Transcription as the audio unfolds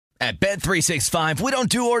At Bet365, we don't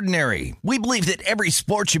do ordinary. We believe that every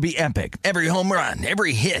sport should be epic. Every home run,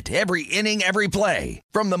 every hit, every inning, every play.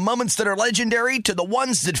 From the moments that are legendary to the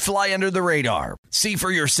ones that fly under the radar. See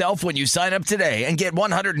for yourself when you sign up today and get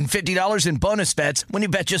 $150 in bonus bets when you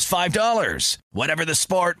bet just $5. Whatever the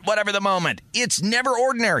sport, whatever the moment, it's never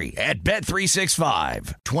ordinary at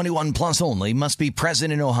Bet365. 21 plus only. Must be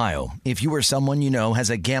present in Ohio. If you or someone you know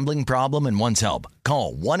has a gambling problem and wants help,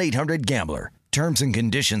 call 1-800-GAMBLER. Terms and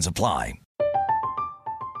conditions apply.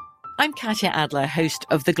 I'm Katya Adler, host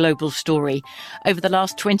of The Global Story. Over the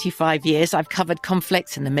last 25 years, I've covered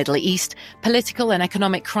conflicts in the Middle East, political and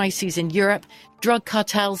economic crises in Europe, drug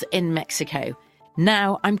cartels in Mexico.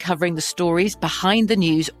 Now I'm covering the stories behind the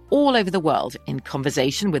news all over the world in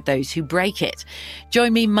conversation with those who break it.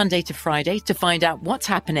 Join me Monday to Friday to find out what's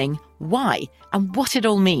happening, why, and what it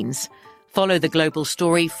all means. Follow The Global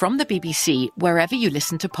Story from the BBC wherever you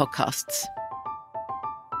listen to podcasts.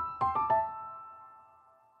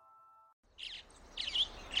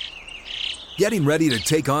 Getting ready to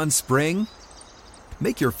take on spring?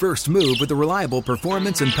 Make your first move with the reliable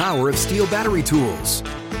performance and power of Steel battery tools.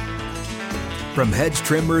 From hedge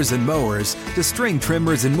trimmers and mowers to string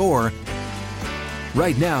trimmers and more,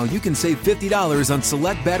 right now you can save $50 on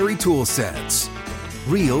select battery tool sets.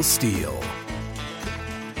 Real Steel.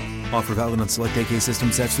 Offer valid on select AK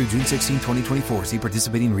system sets through June 16, 2024. See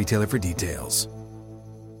participating retailer for details.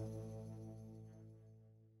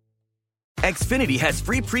 Xfinity has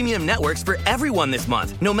free premium networks for everyone this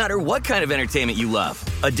month, no matter what kind of entertainment you love.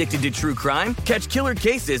 Addicted to true crime? Catch killer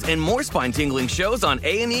cases and more spine-tingling shows on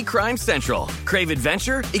A&E Crime Central. Crave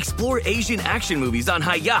adventure? Explore Asian action movies on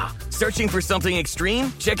Hi-YAH. Searching for something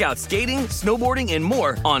extreme? Check out skating, snowboarding, and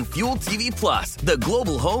more on Fuel TV Plus, the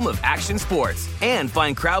global home of action sports. And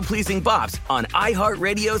find crowd-pleasing bops on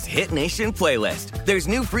iHeartRadio's Hit Nation playlist. There's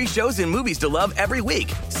new free shows and movies to love every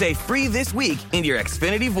week. Say free this week in your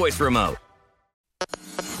Xfinity voice remote.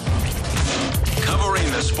 Covering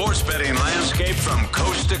the sports betting landscape from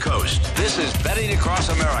coast to coast. This is Betting Across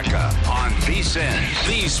America on VSiN,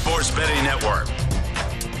 the Sports Betting Network.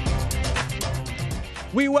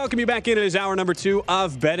 We welcome you back in. It is hour number 2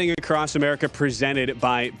 of Betting Across America, presented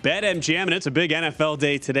by BetMGM, and it's a big NFL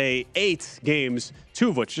day today. 8 games, 2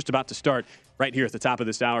 of which just about to start right here at the top of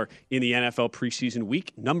this hour in the NFL preseason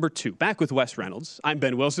week number 2. Back with Wes Reynolds. I'm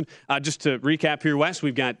Ben Wilson. Just to recap here, Wes,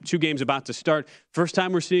 we've got 2 games about to start. First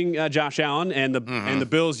time we're seeing Josh Allen and the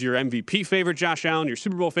Bills, your MVP favorite, Josh Allen, your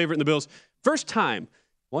Super Bowl favorite in the Bills. First time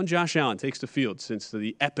one Josh Allen takes the field since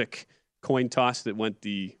the epic coin toss that went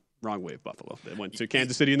the wrong way of Buffalo. That went to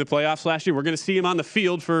Kansas City in the playoffs last year. We're going to see him on the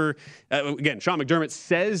field for, again, Sean McDermott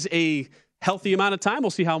says a healthy amount of time. We'll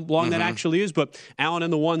see how long that actually is, but Allen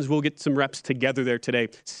and the ones will get some reps together there today.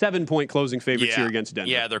 7-point closing favorites here against Denver.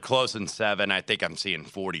 Yeah, they're closing 7. I think I'm seeing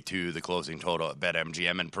 42, the closing total at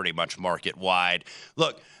BetMGM, and pretty much market wide.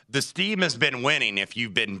 Look, the steam has been winning if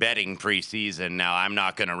you've been betting preseason. Now, I'm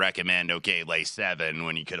not going to recommend, lay 7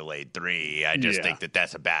 when you could have laid 3. I just think that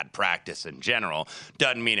that's a bad practice in general.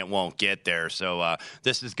 Doesn't mean it won't get there. So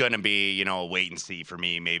this is going to be, a wait and see for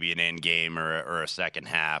me, maybe an end game or a second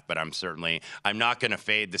half. But I'm not going to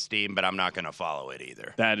fade the steam, but I'm not going to follow it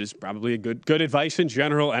either. That is probably a good advice in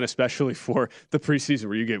general, and especially for the preseason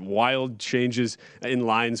where you get wild changes in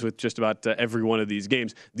lines with just about every one of these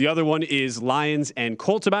games. The other one is Lions and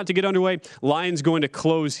Colts about to get underway. Lions going to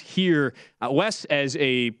close here, Wes, as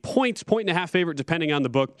a point and a half favorite, depending on the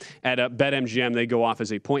book. At BetMGM, they go off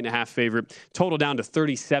as a 1.5 favorite. Total down to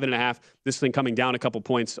 37.5. This thing coming down a couple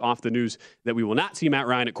points off the news that we will not see Matt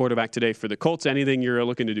Ryan at quarterback today for the Colts. Anything you're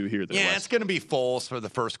looking to do here? Yeah, it's going to be Foles for the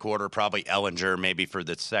first quarter, probably Ellinger maybe for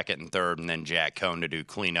the second and third, and then Jack Cohn to do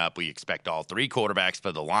cleanup. We expect all 3 quarterbacks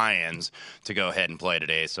for the Lions to go ahead and play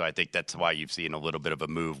today, so I think that's why you've seen a little bit of a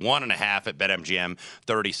move. 1.5 at BetMGM,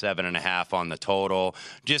 37.5 on the total.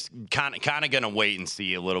 Just kind of going to wait and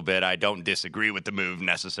see a little bit. I don't disagree with the move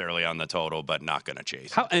necessarily on the total, but not going to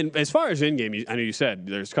chase it. And as far as in-game, I know you said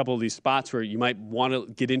there's a couple of these spots where you might want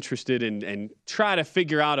to get interested and try to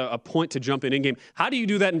figure out a point to jump in-game. How do you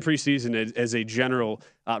do that in preseason as a general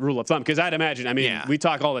rule of thumb? Because I'd imagine, we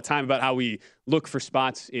talk all the time about how we look for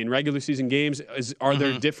spots in regular season games. Are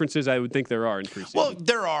there differences? I would think there are in preseason. Well,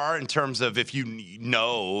 there are in terms of if you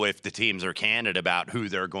know if the teams are candid about who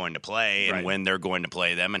they're going to play and when they're going to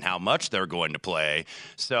play them and how much they're going to play.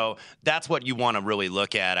 So that's what you want to really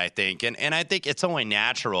look at, I think. And I think it's only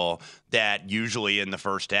natural that usually in the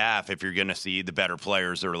first half, if you're going to see the better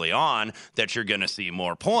players early on, that you're going to see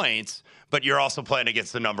more points. But you're also playing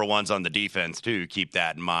against the number ones on the defense, too. Keep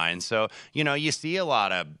that in mind. So, you see a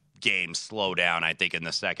lot of games slow down, I think, in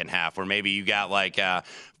the second half, where maybe you got like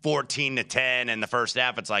 14-10 in the first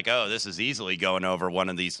half. It's like, oh, this is easily going over one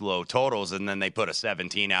of these low totals. And then they put a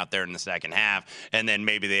 17 out there in the second half, and then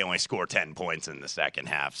maybe they only score 10 points in the second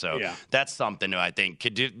half. So that's something that I think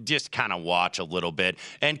could just kind of watch a little bit.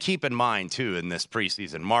 And keep in mind, too, in this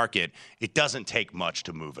preseason market, it doesn't take much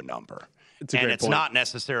to move a number. It's not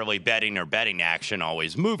necessarily betting action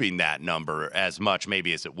always moving that number as much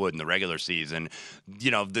maybe as it would in the regular season. You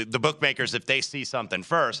know, the bookmakers, if they see something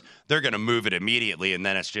first, they're going to move it immediately, and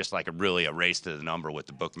then it's just like a race to the number with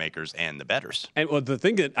the bookmakers and the bettors. And the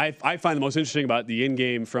thing that I find the most interesting about the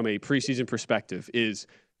in-game from a preseason perspective is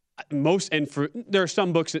there are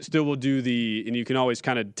some books that still will do and you can always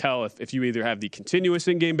kind of tell if you either have the continuous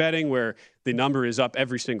in-game betting where the number is up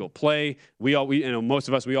every single play. Most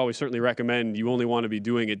of us, we always certainly recommend you only want to be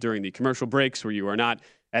doing it during the commercial breaks where you are not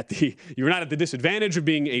at the disadvantage of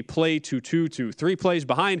being a play to 2 to 3 plays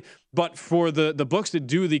behind. But for the books that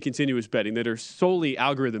do the continuous betting that are solely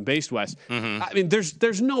algorithm-based, Wes, I mean,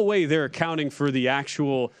 there's no way they're accounting for the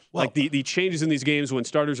actual, the changes in these games when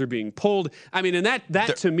starters are being pulled. I mean, and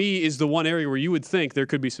that to me is the one area where you would think there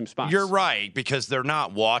could be some spots. You're right, because they're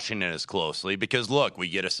not watching it as closely. Because, look, we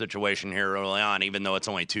get a situation here early on, even though it's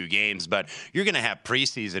only 2 games, but you're going to have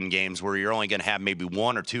preseason games where you're only going to have maybe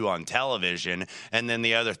 1 or 2 on television, and then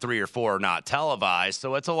the other 3 or 4 are not televised.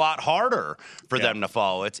 So it's a lot harder for them to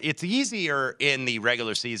follow. It's easier in the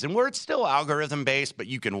regular season where it's still algorithm-based, but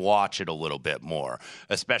you can watch it a little bit more,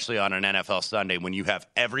 especially on an NFL Sunday when you have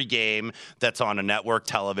every game that's on a network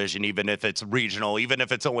television, even if it's regional, even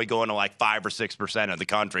if it's only going to like 5 or 6% of the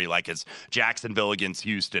country, like it's Jacksonville against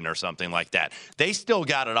Houston or something like that. They still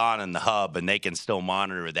got it on in the hub, and they can still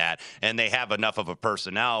monitor that, and they have enough of a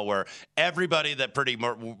personnel where everybody that pretty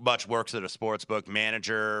much works at a sportsbook,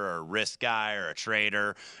 manager or risk guy or a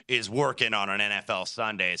trader, is working on an NFL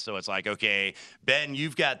Sunday. So it's like, okay, Ben,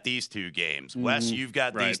 you've got these 2 games. Wes, you've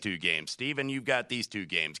got these 2 games. Steven, you've got these 2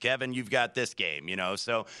 games. Kevin, you've got this game,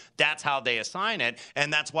 So that's how they assign it,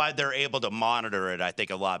 and that's why they're able to monitor it, I think,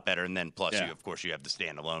 a lot better. And then plus, you, of course, you have the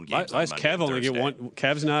standalone games. Why does Kev only get 1?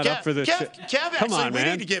 Kev's not up for this. Kev, Come on, we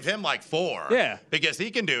man. need to give him like 4. Yeah. Because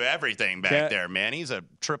he can do everything back there, man. He's a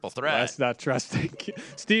triple threat. That's not trusting.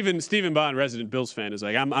 Steven Bond, resident Bills fan, is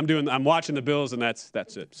like, I'm watching the Bills, and that's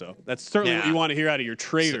it. So that's certainly what you want to hear out of your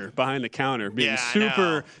trader behind the counter, being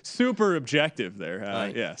super objective there.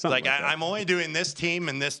 I'm only doing this team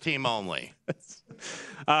and this team only.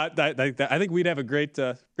 I think we'd have a great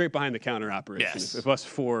behind the counter operation if us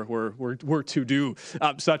 4 were to do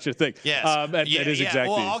such a thing. Yes, that is exactly.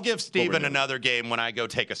 Well, I'll give Steven another game when I go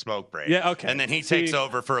take a smoke break. Yeah, okay. And then he takes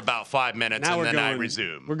over for about 5 minutes, and then I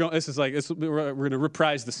resume. We're going. We're going to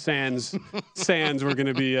reprise the Sands. We're going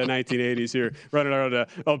to be 1980s here, running out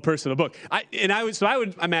a personal book. I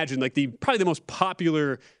would imagine like probably the most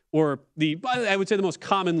popular, or I would say the most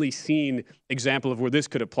commonly seen example of where this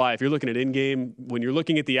could apply, if you're looking at in-game, when you're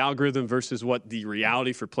looking at the algorithm versus what the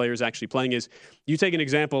reality for players actually playing is, you take an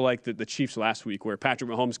example like the Chiefs last week where Patrick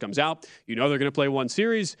Mahomes comes out, they're going to play one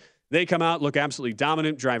series, they come out, look absolutely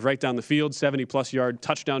dominant, drive right down the field, 70-plus yard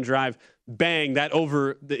touchdown drive, bang, that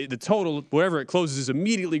over the total, wherever it closes, is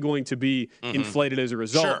immediately going to be inflated as a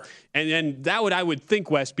result. Sure. And then that would, I would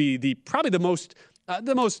think, Wes, be probably the most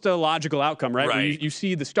logical outcome, right? Where you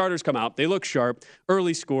see the starters come out, they look sharp,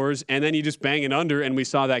 early scores, and then you just bang it under, and we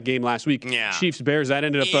saw that game last week. Yeah. Chiefs-Bears, that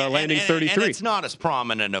ended up landing 33. And it's not as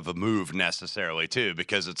prominent of a move necessarily, too,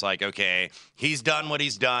 because it's like, okay, he's done what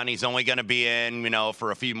he's done. He's only going to be in,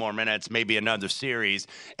 for a few more minutes, maybe another series,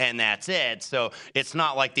 and that's it. So it's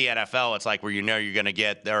not like the NFL. It's like where you're going to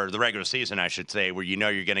get, or the regular season, I should say, where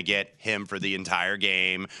you're going to get him for the entire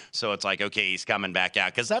game. So it's like, okay, he's coming back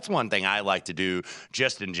out. Because that's one thing I like to do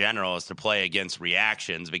just in general, is to play against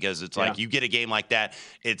reactions, because it's like you get a game like that,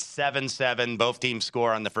 it's 7-7, both teams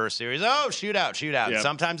score on the first series. Oh, shootout. Yep.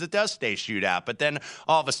 Sometimes it does stay shootout, but then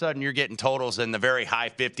all of a sudden you're getting totals in the very high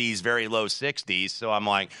 50s, very low 60s. So I'm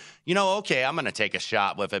like, okay, I'm going to take a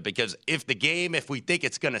shot with it, because if we think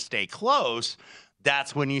it's going to stay close,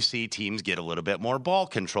 that's when you see teams get a little bit more ball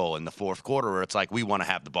control in the fourth quarter, where it's like, we want to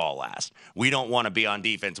have the ball last. We don't want to be on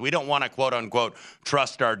defense. We don't want to, quote unquote,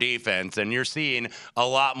 trust our defense. And you're seeing a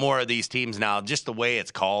lot more of these teams now, just the way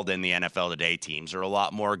it's called in the NFL today, teams are a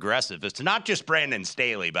lot more aggressive. It's not just Brandon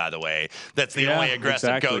Staley, by the way, that's the only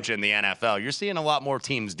aggressive coach in the NFL. You're seeing a lot more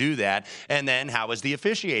teams do that. And then how is the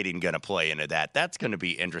officiating going to play into that? That's going to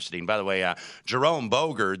be interesting. By the way, Jerome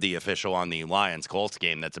Boger, the official on the Lions-Colts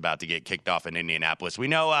game that's about to get kicked off in Indianapolis Indianapolis. We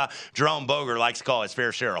know Jerome Boger likes to call his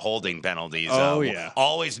fair share of holding penalties.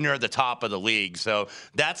 Always near the top of the league. So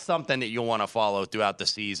that's something that you'll want to follow throughout the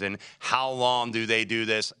season. How long do they do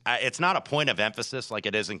this? It's not a point of emphasis like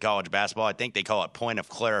it is in college basketball. I think they call it point of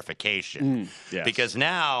clarification. Yes. Because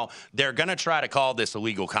now they're going to try to call this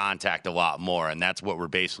illegal contact a lot more, and that's what we're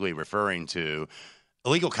basically referring to.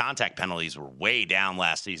 Illegal contact penalties were way down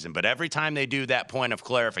last season, but every time they do that point of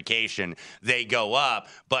clarification, they go up.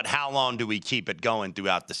 But how long do we keep it going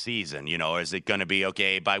throughout the season? You know, is it going to be,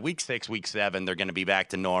 okay, by week 6, week 7, they're going to be back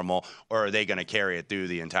to normal, or are they going to carry it through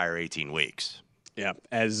the entire 18 weeks? Yeah,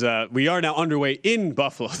 as we are now underway in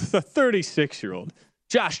Buffalo, the 36-year-old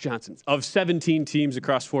Josh Johnson of 17 teams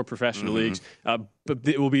across 4 professional leagues. But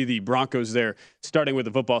it will be the Broncos there, starting with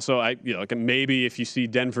the football. So maybe if you see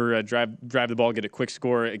Denver drive the ball, get a quick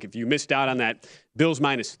score. If you missed out on that Bills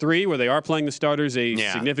 -3, where they are playing the starters a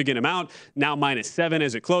significant amount, now -7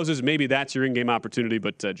 as it closes, maybe that's your in-game opportunity.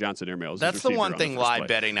 But Johnson Airmails. That's the one thing live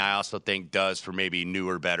betting I also think does for maybe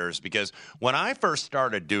newer bettors, because when I first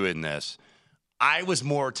started doing this, I was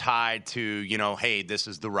more tied to, hey, this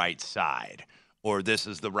is the right side, or this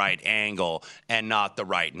is the right angle, and not the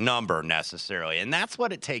right number necessarily. And that's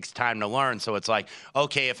what it takes time to learn. So it's like,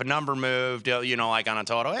 okay, if a number moved, like on a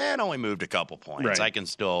total, it only moved a couple points. Right. I can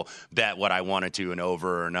still bet what I wanted to, an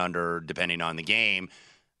over or an under, depending on the game.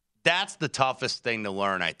 That's the toughest thing to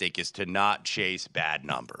learn, I think, is to not chase bad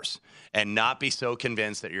numbers and not be so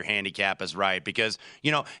convinced that your handicap is right. Because,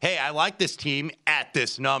 hey, I like this team at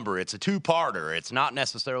this number. It's a 2-parter. It's not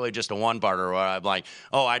necessarily just a 1-parter where I'm like,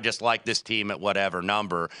 oh, I just like this team at whatever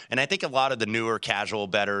number. And I think a lot of the newer casual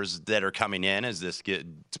bettors that are coming in as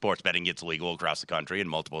sports betting gets legal across the country in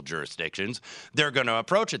multiple jurisdictions, they're going to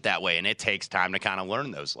approach it that way. And it takes time to kind of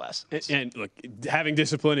learn those lessons. And look, having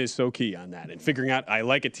discipline is so key on that. And figuring out, I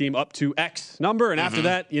like a team up to X number, and after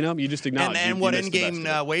that, you just acknowledge. And what in-game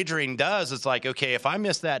wagering does, it's like, okay, if I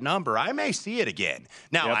miss that number, I may see it again.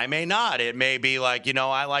 Now, I may not. It may be like,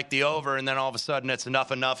 I like the over, and then all of a sudden it's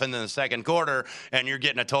enough in the second quarter, and you're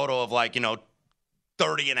getting a total of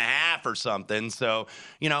 30.5 or something. So,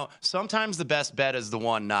 sometimes the best bet is the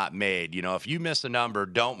one not made. If you miss a number,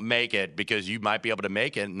 don't make it, because you might be able to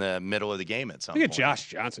make it in the middle of the game at some point. Look at Josh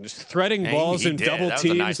Johnson just threading balls in double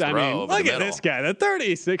teams. Nice look at this guy, the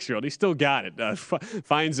 36-year-old. He still got it.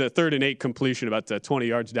 Finds a 3rd and 8 completion about 20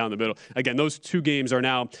 yards down the middle. Again, those 2 games are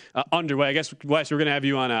now underway. I guess, Wes, we're going to have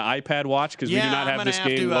you on an iPad watch, because we do not have this game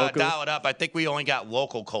locally. I'm going to dial it up. I think we only got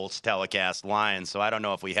local Colts telecast Lions, so I don't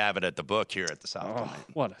know if we have it at the book here at the South.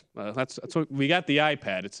 That's what we got. The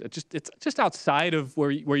iPad. It's just outside of where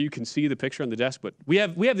you can see the picture on the desk. But we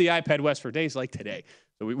have the iPad, West, for days like today.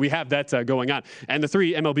 So we have that going on. And the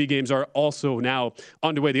 3 MLB games are also now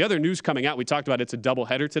underway. The other news coming out, we talked about, it's a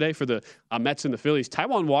doubleheader today for the Mets and the Phillies.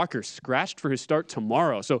 Taijuan Walker scratched for his start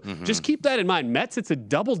tomorrow. So just keep that in mind. Mets, it's a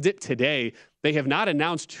double dip today. They have not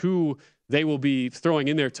announced who they will be throwing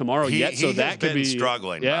in there tomorrow yet, so that could be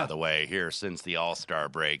struggling, by the way, here since the All-Star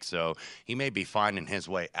break. So he may be finding his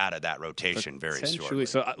way out of that rotation very shortly.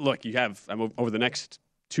 So look, you have over the next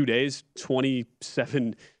 2 days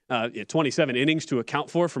 27 innings to account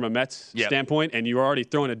for from a Mets standpoint, and you're already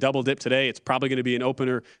throwing a double dip today. It's probably going to be an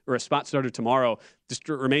opener or a spot starter tomorrow. Just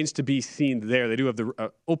remains to be seen there. They do have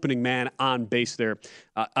the opening man on base there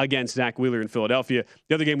against Zach Wheeler in Philadelphia.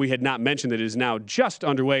 The other game we had not mentioned that is now just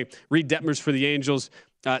underway, Reed Detmers for the Angels,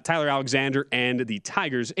 Tyler Alexander and the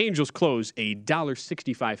Tigers. Angels close a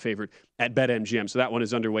 $1.65 favorite at BetMGM. So that one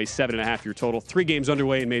is underway, 7.5 your total. 3 games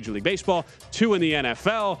underway in Major League Baseball, 2 in the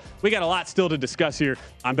NFL. We got a lot still to discuss here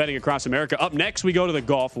on Betting Across America. Up next, we go to the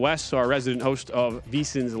Golf West, our resident host of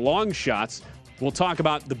VSiN's Long Shots. We'll talk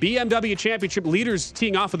about the BMW Championship leaders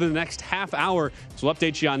teeing off within the next half hour. So we'll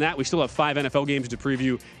update you on that. We still have 5 NFL games to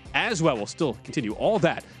preview as well. We'll still continue all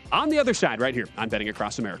that on the other side right here on Betting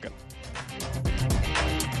Across America.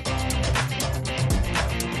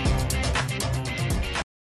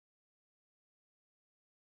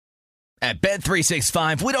 At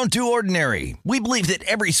Bet365, we don't do ordinary. We believe that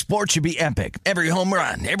every sport should be epic. Every home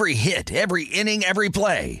run, every hit, every inning, every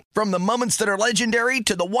play. From the moments that are legendary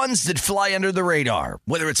to the ones that fly under the radar.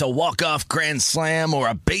 Whether it's a walk-off grand slam or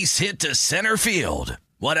a base hit to center field.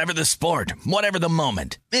 Whatever the sport, whatever the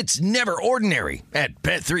moment. It's never ordinary at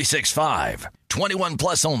Bet365. 21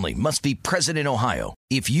 plus only. Must be present in Ohio.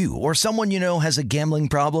 If you or someone you know has a gambling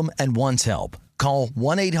problem and wants help, call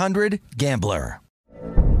 1-800-GAMBLER.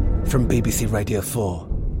 From BBC Radio 4,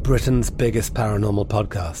 Britain's biggest paranormal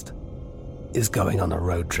podcast is going on a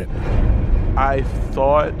road trip. I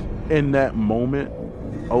thought in that moment,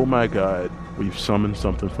 oh my God, we've summoned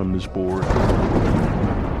something from this board.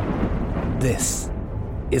 This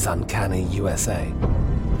is Uncanny USA.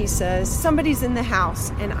 He says, somebody's in the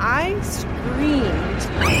house, and I screamed.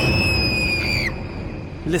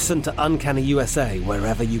 Listen to Uncanny USA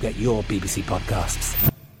wherever you get your BBC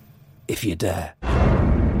podcasts, if you dare.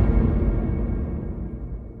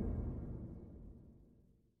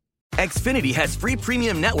 Xfinity has free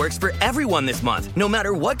premium networks for everyone this month, no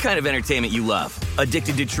matter what kind of entertainment you love.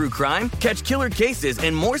 Addicted to true crime? Catch killer cases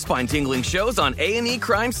and more spine-tingling shows on A&E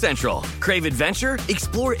Crime Central. Crave adventure?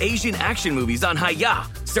 Explore Asian action movies on Hi-YAH.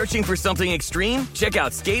 Searching for something extreme? Check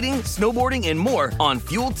out skating, snowboarding, and more on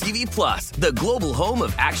Fuel TV Plus, the global home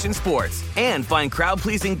of action sports. And find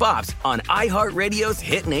crowd-pleasing bops on iHeartRadio's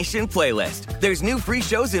Hit Nation playlist. There's new free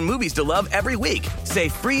shows and movies to love every week. Say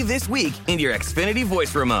free this week in your Xfinity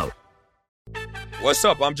voice remote. What's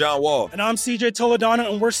up? I'm John Wall. And I'm CJ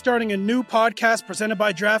Toledano, and we're starting a new podcast presented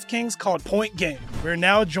by DraftKings called Point Game. We're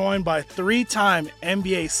now joined by three-time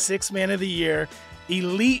NBA Sixth Man of the Year,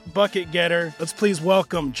 elite bucket getter. Let's please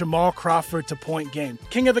welcome Jamal Crawford to Point Game.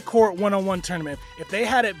 King of the Court one-on-one tournament. If they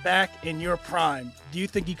had it back in your prime, do you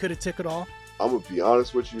think you could have took it all? I'm going to be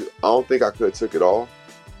honest with you. I don't think I could have took it all,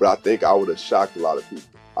 but I think I would have shocked a lot of people.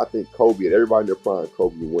 I think Kobe and everybody in their prime,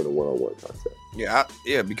 Kobe would win a one-on-one contest. Yeah,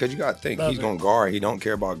 because you got to think, he's going to guard. He don't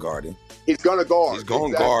care about guarding. He's going to guard. He's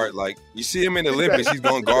going to guard. Like, you see him in the Olympics, he's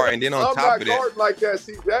going to guard. And then on top of that. I'm not like that,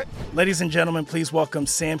 CJ. Ladies and gentlemen, please welcome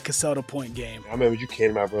Sam Cassell to Point Game. I remember you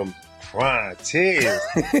came to my room crying, tears,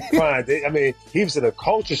 crying. I mean, he was in a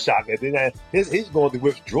culture shock. And then he's going through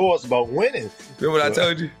withdrawals about winning. Remember what I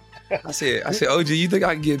told you? I said, OG, you think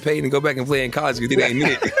I can get paid and go back and play in college because it ain't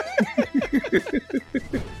it?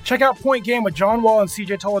 Check out Point Game with John Wall and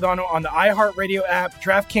CJ Toledano on the iHeartRadio app,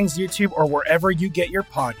 DraftKings YouTube, or wherever you get your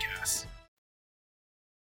podcasts.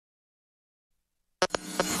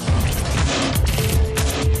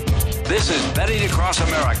 This is Betting Across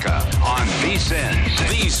America on VSiN,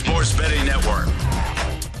 the Sports Betting Network.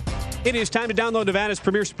 It is time to download Nevada's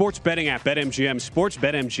premier sports betting app, BetMGM Sports.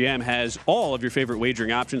 BetMGM has all of your favorite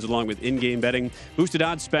wagering options, along with in-game betting, boosted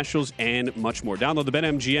odds specials, and much more. Download the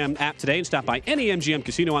BetMGM app today and stop by any MGM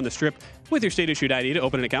casino on the Strip with your state-issued ID to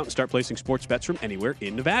open an account and start placing sports bets from anywhere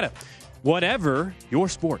in Nevada. Whatever your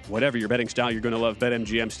sport, whatever your betting style, you're going to love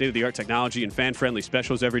BetMGM. State-of-the-art technology and fan-friendly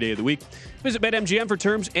specials every day of the week. Visit BetMGM for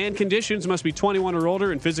terms and conditions. Must be 21 or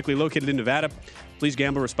older and physically located in Nevada. Please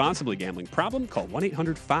gamble responsibly. Gambling problem? Call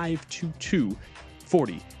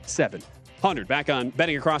 1-800-522-4700. Back on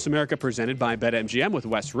Betting Across America, presented by BetMGM with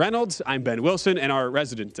Wes Reynolds. I'm Ben Wilson, and our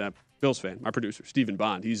resident Bills fan, our producer, Stephen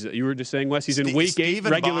Bond. You were just saying, Wes, he's in week 8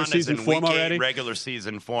 regular season form already. Regular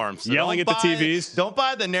season form. So yelling at the TVs. Don't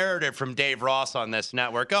buy the narrative from Dave Ross on this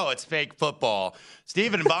network. Oh, it's fake football.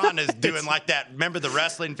 Stephen Bond is doing like that. Remember the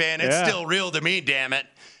wrestling fan? It's still real to me, damn it.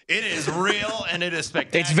 It is real, and it is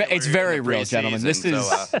spectacular. It's very real, gentlemen. This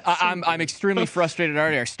is. I'm extremely frustrated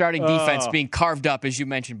already. Our starting defense being carved up, as you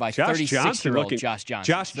mentioned, by 36-year-old Josh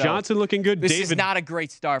Johnson. Josh Johnson looking good. This is not a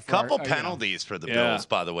great start for couple penalties for the Bills,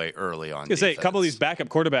 by the way, early on. I was going to say, a couple of these backup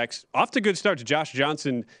quarterbacks off to good starts. Josh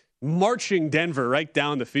Johnson marching Denver right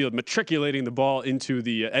down the field, matriculating the ball into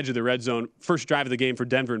the edge of the red zone. First drive of the game for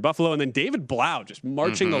Denver and Buffalo, and then David Blau just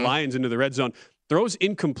marching the Lions into the red zone. Throws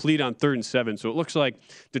incomplete on 3rd and 7, so it looks like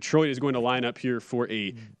Detroit is going to line up here for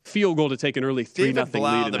a field goal to take an early 3-0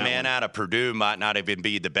 lead. The man out of Purdue might not even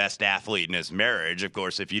be the best athlete in his marriage. Of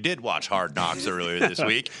course, if you did watch Hard Knocks earlier this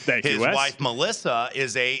week, his wife Melissa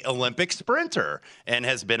is a Olympic sprinter and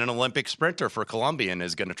has been an Olympic sprinter for Columbia and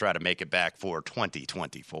is going to try to make it back for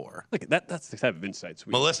 2024. Look, that's the type of insights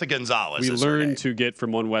Melissa Gonzalez. We learn to get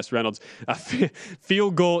from one Wes Reynolds.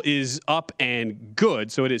 Field goal is up and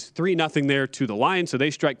good, so it is 3-0 there to the Lions, so they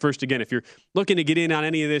strike first again. If you're looking to get in on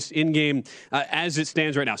any of this in-game, as it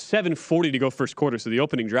stands right now, 7:40 to go first quarter, so the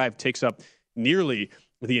opening drive takes up nearly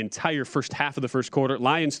the entire first half of the first quarter.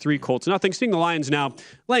 Lions 3, Colts nothing. Seeing the Lions now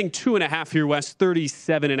laying 2.5 here, West,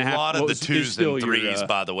 37.5. A lot of the 2s and 3s,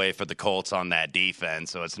 by the way, for the Colts on that defense.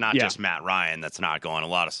 So it's not just Matt Ryan that's not going. A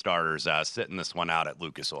lot of starters sitting this one out at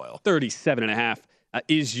Lucas Oil. 37.5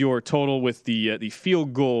 is your total with the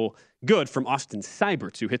field goal good from Austin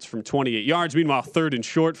Seiberts, who hits from 28 yards. Meanwhile, 3rd and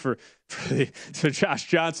short for Josh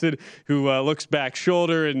Johnson, who looks back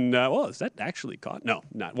shoulder and, is that actually caught? No,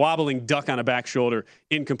 not. Wobbling duck on a back shoulder,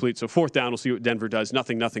 incomplete. So 4th down, we'll see what Denver does.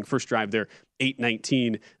 Nothing. First drive there,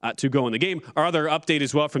 8:19 to go in the game. Our other update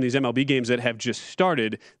as well from these MLB games that have just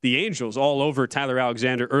started, the Angels all over Tyler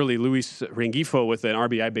Alexander early. Luis Rengifo with an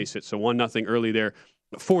RBI base hit, so 1-0 early there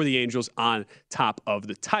for the Angels on top of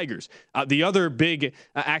the Tigers. The other big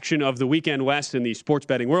action of the weekend west in the sports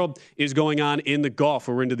betting world is going on in the golf.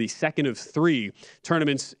 We're into the second of 3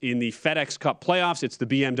 tournaments in the FedEx Cup playoffs. It's the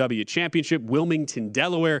BMW Championship, Wilmington,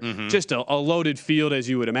 Delaware. Just a loaded field, as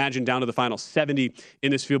you would imagine, down to the final 70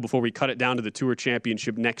 in this field before we cut it down to the Tour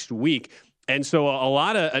Championship next week. And so a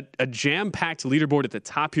lot of a jam-packed leaderboard at the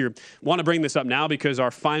top here. Want to bring this up now because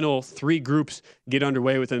our final 3 groups get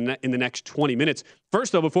underway in the next 20 minutes.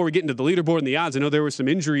 First, though, before we get into the leaderboard and the odds, I know there was some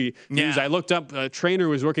injury news. I looked up, a trainer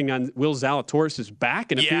was working on Will Zalatoris'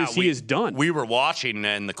 back, and it appears he is done. We were watching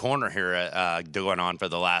in the corner here going on for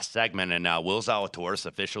the last segment, and Will Zalatoris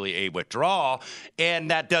officially a withdrawal, and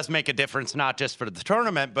that does make a difference not just for the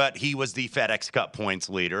tournament, but he was the FedEx Cup points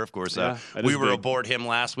leader. Of course, we were aboard him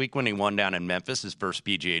last week when he won down in Memphis, his first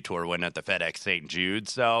PGA Tour win at the FedEx St. Jude.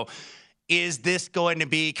 So is this going to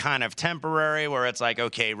be kind of temporary where it's like,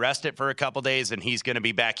 okay, rest it for a couple days and he's going to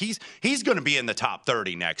be back? He's going to be in the top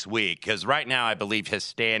 30 next week because right now I believe his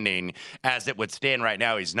standing, as it would stand right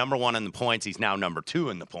now, he's number 1 in the points. He's now number 2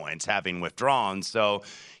 in the points, having withdrawn. So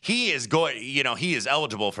he is he is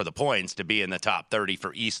eligible for the points to be in the top 30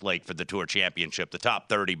 for East Lake for the Tour Championship. The top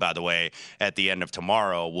 30, by the way, at the end of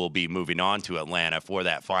tomorrow will be moving on to Atlanta for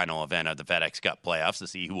that final event of the FedEx Cup playoffs to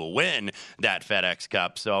see who will win that FedEx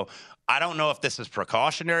Cup. So I don't know if this is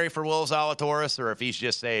precautionary for Will Zalatoris or if he's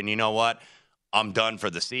just saying, you know what, I'm done for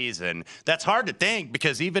the season. That's hard to think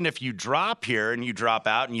because even if you drop here and you drop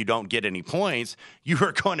out and you don't get any points, you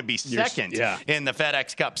are going to be second in the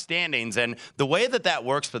FedEx Cup standings. And the way that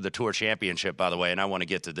works for the Tour Championship, by the way, and I want to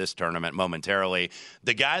get to this tournament momentarily,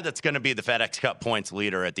 the guy that's going to be the FedEx Cup points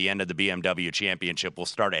leader at the end of the BMW Championship will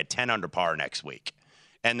start at 10 under par next week.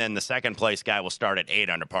 And then the second place guy will start at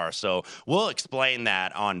 8 under par. So we'll explain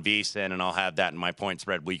that on VSiN, and I'll have that in my Point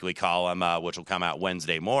Spread Weekly column, which will come out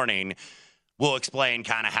Wednesday morning. We'll explain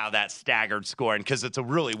kind of how that staggered scoring because it's a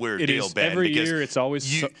really weird deal, Ben. Every year, it's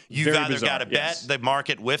always you've either got to bet the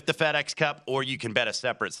market with the FedEx Cup or you can bet a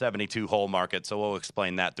separate 72-hole market. So we'll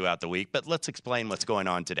explain that throughout the week. But let's explain what's going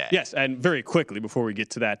on today. Yes, and very quickly before we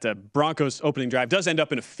get to that, Broncos opening drive does end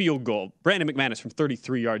up in a field goal. Brandon McManus from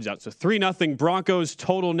 33 yards out. So 3-0 Broncos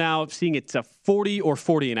total now, seeing it's a 40 or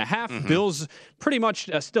 40.5. Bills pretty much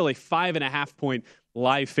still a 5.5-point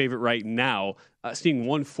live favorite right now. Seeing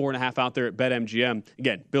 4.5 out there at BetMGM.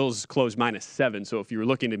 Again, Bills close -7. So if you were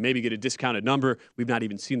looking to maybe get a discounted number, we've not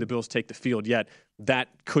even seen the Bills take the field yet. That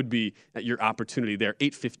could be your opportunity there.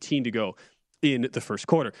 8:15 to go in the first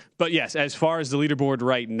quarter. But yes, as far as the leaderboard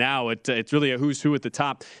right now, it's really a who's who at the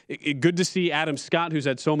top. Good to see Adam Scott, who's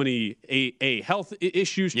had so many health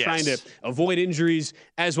issues, trying to avoid injuries,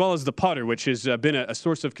 as well as the putter, which has been a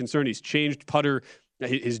source of concern. He's changed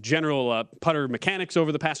his general putter mechanics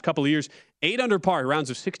over the past couple of years. 8 under par, rounds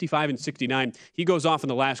of 65 and 69. He goes off in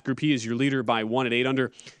the last group. He is your leader by 1 at 8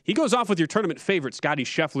 under. He goes off with your tournament favorite, Scotty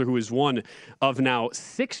Scheffler, who is one of now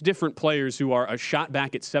 6 different players who are a shot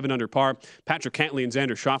back at 7 under par. Patrick Cantlay and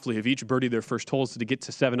Xander Schauffele have each birdied their first holes to get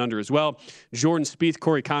to 7 under as well. Jordan Spieth,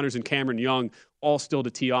 Corey Connors, and Cameron Young all still to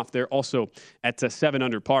tee off there, also at 7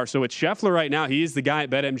 under par. So it's Scheffler right now. He is the guy at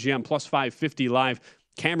BetMGM, plus 550 live.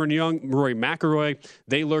 Cameron Young, Rory McIlroy,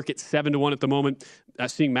 they lurk at 7-1 at the moment.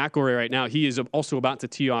 Seeing McIlroy right now, he is also about to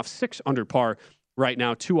tee off 6 under par right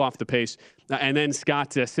now, 2 off the pace. And then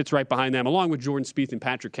Scott sits right behind them, along with Jordan Spieth and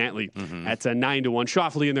Patrick Cantlay at 9-1.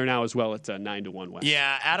 Schauffele in there now as well at 9-1 West.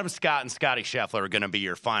 Yeah, Adam Scott and Scotty Scheffler are going to be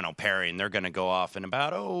your final pairing. They're going to go off in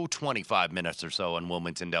about 25 minutes or so in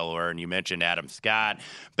Wilmington, Delaware. And you mentioned Adam Scott.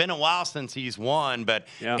 Been a while since he's won, but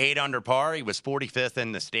 8 under par. He was 45th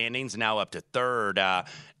in the standings, now up to 3rd.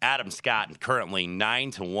 Adam Scott currently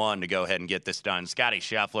 9-1 to go ahead and get this done. Scotty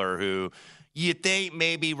Scheffler, who you think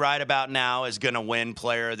maybe right about now is going to win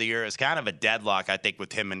Player of the Year. It's kind of a deadlock, I think,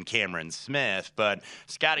 with him and Cameron Smith. But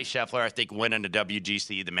Scotty Scheffler, I think, winning the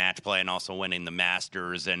WGC, the match play, and also winning the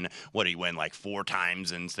Masters. And what did he win, like 4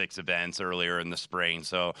 times in 6 events earlier in the spring?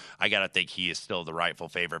 So I got to think he is still the rightful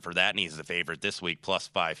favorite for that. And he's the favorite this week, plus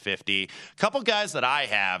 550. A couple guys that I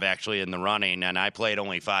have actually in the running, and I played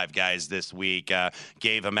only 5 guys this week.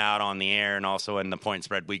 Gave them out on the air and also in the Point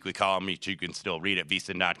Spread Weekly column, which you can still read at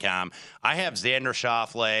VSiN.com. I have Xander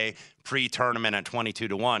Schauffele pre-tournament at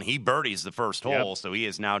 22-1. He birdies the first hole, so he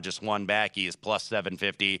is now just 1 back. He is plus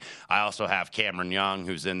 750. I also have Cameron Young,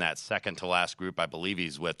 who's in that second to last group. I believe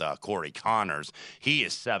he's with Corey Connors. He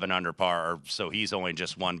is 7 under par, so he's only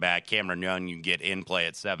just 1 back. Cameron Young, you can get in play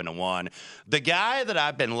at 7-1. The guy that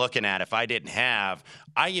I've been looking at, if I didn't have,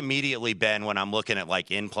 I immediately, Ben, when I'm looking at like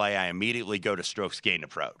in play, I immediately go to strokes gained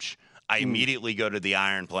approach. I immediately go to the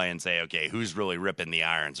iron play and say, okay, who's really ripping the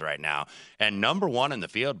irons right now? And number one in the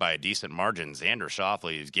field by a decent margin, Xander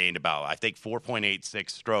Schauffele, has gained about, I think, 4.86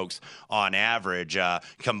 strokes on average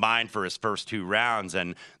combined for his first 2 rounds.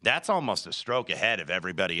 And that's almost a stroke ahead of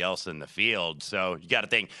everybody else in the field. So you got to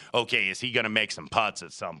think, okay, is he going to make some putts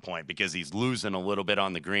at some point? Because he's losing a little bit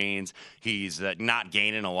on the greens. He's not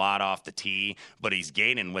gaining a lot off the tee, but he's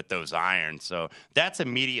gaining with those irons. So that's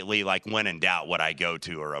immediately like when in doubt what I go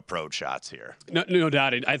to or approach shots here. No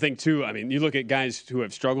doubt. I think, too, I mean, you look at guys who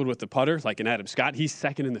have struggled with the putter, like an Adam Scott. He's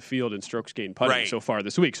second in the field in strokes gained putting so far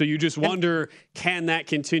this week. So you just wonder, can that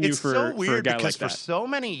continue for a guy like that? It's so weird because for so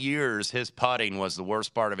many years, his putting was the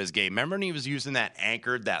worst part of his game. Remember when he was using that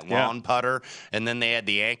lawn putter, and then they had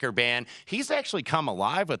the anchor band? He's actually come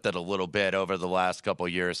alive with it a little bit over the last couple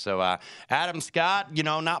of years. So Adam Scott,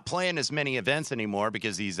 not playing as many events anymore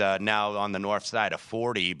because he's now on the north side of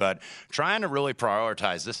 40, but trying to really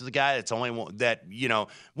prioritize. This is a guy that's only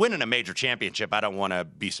winning a major championship. I don't want to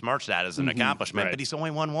besmirch that as an accomplishment, but he's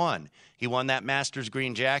only won one. He won that Masters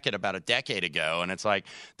green jacket about a decade ago, and it's like,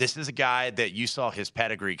 this is a guy that you saw his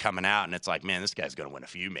pedigree coming out, and it's like, man, this guy's going to win a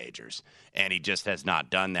few majors, and he just has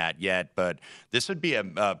not done that yet. But this would be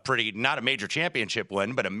a pretty, not a major championship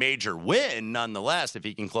win, but a major win nonetheless if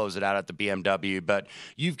he can close it out at the BMW. But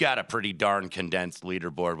you've got a pretty darn condensed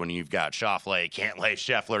leaderboard when you've got Schauffele, Cantlay,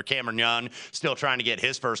 Scheffler, Cameron Young still trying to get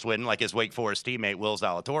his first win like his Wake Forest teammate Will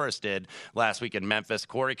Zalatoris did last week in Memphis.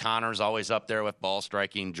 Corey Connors always up there with ball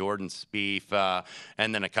striking, Jordan Spieth,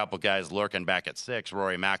 and then a couple guys lurking back at 6.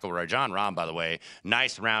 Rory McIlroy, John Rahm, by the way,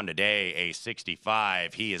 nice round today, a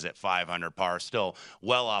 65. He is at 500 par, still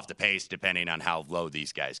well off the pace depending on how low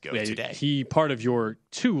these guys go today. He part of your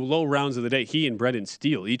 2 low rounds of the day. He and Brendan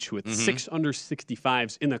Steele, each with 6 under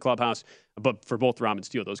 65s in the clubhouse. But for both Rahm and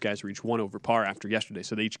Steele, those guys reached 1 over par after yesterday,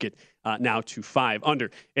 so they each get now to 5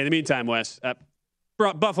 under. In the meantime, Wes,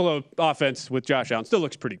 Buffalo offense with Josh Allen still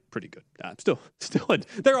looks pretty good.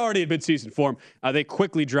 They're already in midseason form. They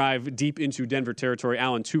quickly drive deep into Denver territory.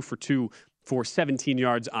 Allen 2 for 2 for 17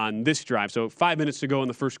 yards on this drive. So 5 minutes to go in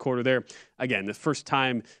the first quarter there. Again, the first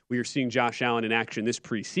time we are seeing Josh Allen in action this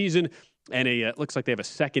preseason. And it looks like they have a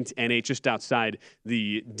second N8 just outside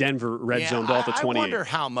the Denver red zone ball at the 28. I wonder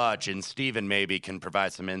how much, and Steven maybe can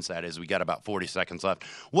provide some insight as we got about 40 seconds left.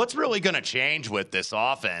 What's really going to change with this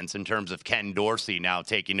offense in terms of Ken Dorsey now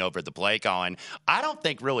taking over the play calling? I don't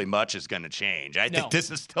think really much is going to change. I think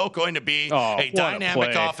this is still going to be a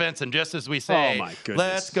dynamic offense. And just as we say,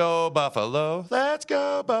 let's go Buffalo, let's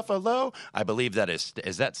go Buffalo. I believe that is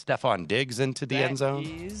that Stephon Diggs into the end zone?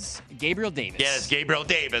 That is Gabriel Davis. Yeah, it's Gabriel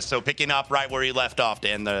Davis. So picking up right where he left off to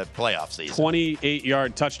end the playoff season.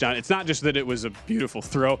 28-yard touchdown. It's not just that it was a beautiful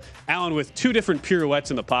throw. Allen with 2 different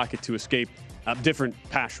pirouettes in the pocket to escape different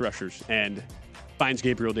pass rushers and finds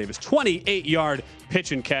Gabriel Davis. 28-yard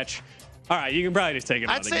pitch and catch. All right, you can probably just take it.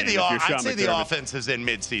 I'd say the offense is in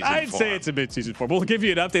midseason form. I'd say it's a midseason form. We'll give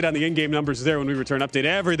you an update on the in-game numbers there when we return. Update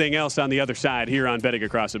everything else on the other side here on Betting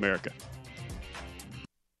Across America.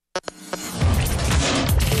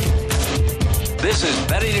 This is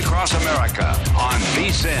Betting Across America on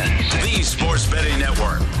VSiN, the Sports Betting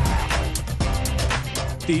Network.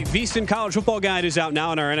 The VSiN College Football Guide is out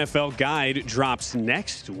now, and our NFL Guide drops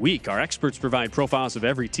next week. Our experts provide profiles of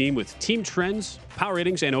every team with team trends, power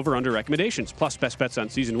ratings, and over-under recommendations, plus best bets on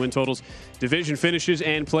season win totals, division finishes,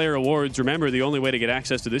 and player awards. Remember, the only way to get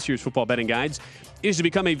access to this year's football betting guides is to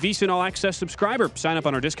become a VSiN All Access subscriber. Sign up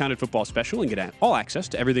on our discounted football special and get all access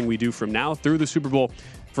to everything we do from now through the Super Bowl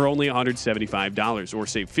for only $175, or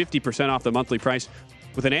save 50% off the monthly price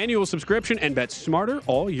with an annual subscription and bet smarter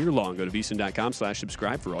all year long. Go to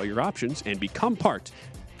VSiN.com/subscribe for all your options and become part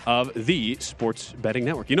of the Sports Betting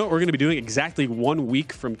Network. You know what we're going to be doing exactly 1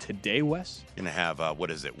 week from today, Wes? Going to have,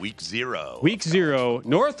 week 0. Week 0,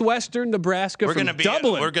 Northwestern, Nebraska from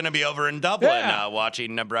Dublin. We're going to be over in Dublin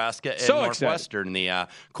watching Nebraska and Northwestern. The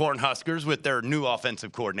Cornhuskers with their new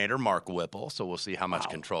offensive coordinator, Mark Whipple. So we'll see how much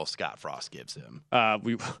control Scott Frost gives him.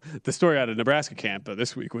 The story out of Nebraska camp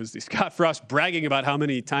this week was the Scott Frost bragging about how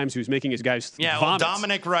many times he was making his guys vomit. Well,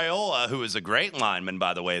 Dominic Raiola, who is a great lineman,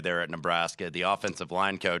 by the way, there at Nebraska, the offensive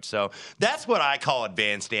line coach. So that's what I call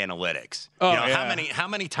advanced analytics. How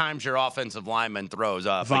many times your offensive lineman throws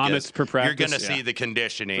up. Vomits per practice. You're going to see the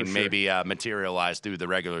conditioning maybe materialize through the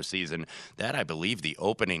regular season. That, I believe, the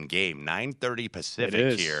opening game, 9:30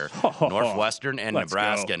 Pacific here. Northwestern and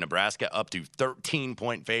Nebraska. Nebraska up to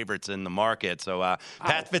 13-point favorites in the market. So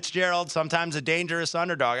Pat Fitzgerald, sometimes a dangerous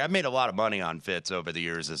underdog. I've made a lot of money on Fitz over the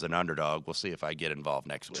years as an underdog. We'll see if I get involved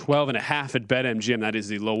next week. 12.5 at BetMGM. That is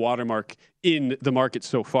the low watermark in the market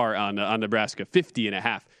so far on Nebraska.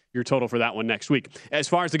 50.5 your total for that one next week. As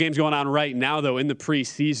far as the games going on right now, though, in the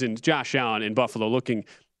preseason, Josh Allen in Buffalo looking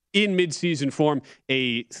in midseason form,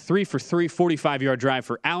 a 3-for-3 45-yard drive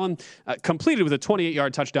for Allen, completed with a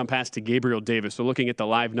 28-yard touchdown pass to Gabriel Davis. So looking at the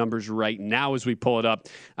live numbers right now as we pull it up,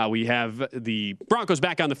 we have the Broncos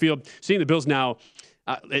back on the field, seeing the Bills now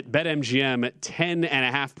at BetMGM,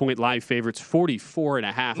 10.5-point live favorites,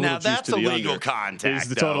 44.5. Now that's illegal contact. Is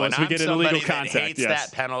the total as we get into illegal contact? Hates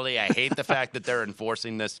that penalty. I hate the fact that they're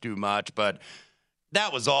enforcing this too much, but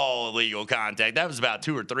that was all illegal contact. That was about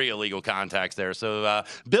 2 or 3 illegal contacts there. So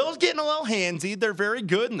Bills getting a little handsy. They're very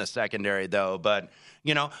good in the secondary, though. But,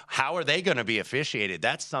 how are they going to be officiated?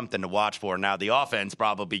 That's something to watch for. Now, the offense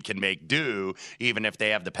probably can make do, even if they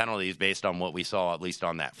have the penalties based on what we saw, at least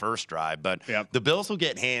on that first drive. But the Bills will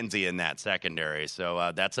get handsy in that secondary.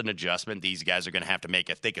 So that's an adjustment these guys are going to have to make,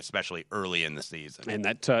 I think, especially early in the season. And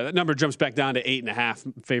that number jumps back down to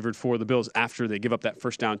 8.5 favored for the Bills after they give up that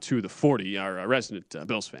first down to the 40. Our resident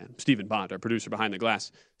Bills fan, Stephen Bond, our producer behind the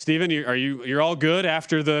glass. Stephen, you're all good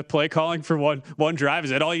after the play calling for one drive? Is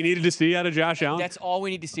that all you needed to see out of Josh Allen? That's all we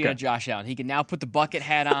need to see out of Josh Allen. He can now put the bucket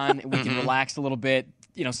hat on. We can relax a little bit.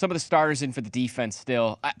 Some of the starters in for the defense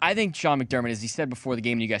still. I think Sean McDermott, as he said before the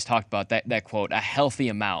game, and you guys talked about that quote, a healthy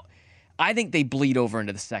amount. I think they bleed over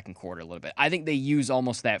into the second quarter a little bit. I think they use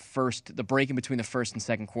almost the break in between the first and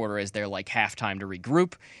second quarter as their halftime to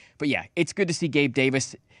regroup. But yeah, it's good to see Gabe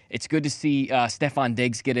Davis. It's good to see Stephon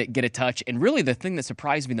Diggs get a touch. And really the thing that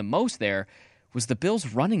surprised me the most there was the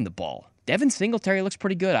Bills running the ball. Devin Singletary looks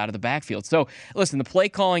pretty good out of the backfield. So, listen, the play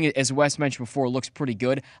calling, as Wes mentioned before, looks pretty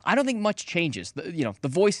good. I don't think much changes. The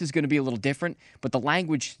voice is going to be a little different, but the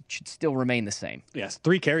language should still remain the same. Yes,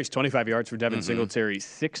 3 carries, 25 yards for Devin Singletary,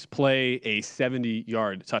 6 play, a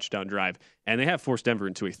 70-yard touchdown drive. And they have forced Denver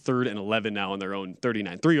into a 3rd and 11 now on their own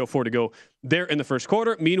 39. 3:04 to go there in the first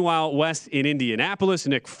quarter. Meanwhile, West in Indianapolis,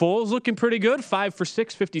 Nick Foles looking pretty good, 5 for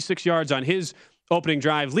 6, 56 yards on his opening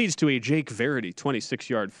drive, leads to a Jake Verity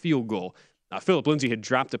 26-yard field goal. Philip Lindsay had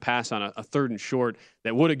dropped a pass on a 3rd and short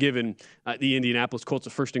that would have given the Indianapolis Colts a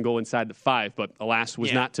 1st and goal inside the 5, but alas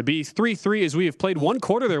was not to be. 3-3 as we have played one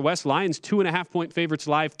quarter there. West Lions 2.5-point favorites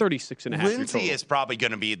live, 36.5. Lindsay is probably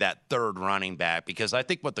going to be that 3rd running back because I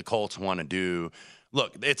think what the Colts want to do.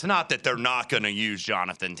 Look, it's not that they're not going to use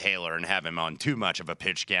Jonathan Taylor and have him on too much of a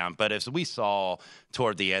pitch count, but as we saw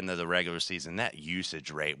toward the end of the regular season, that usage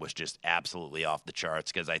rate was just absolutely off the charts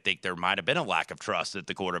because I think there might have been a lack of trust at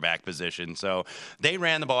the quarterback position. So they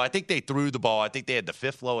ran the ball. I think they threw the ball. I think they had the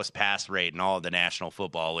 5th lowest pass rate in all of the National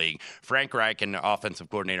Football League. Frank Reich and offensive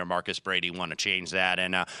coordinator Marcus Brady want to change that.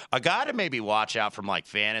 And a guy to maybe watch out from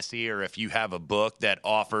fantasy, or if you have a book that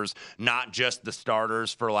offers not just the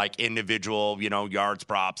starters for individual, yards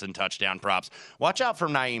props and touchdown props, watch out for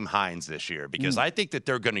Nyheim Hines this year because I think that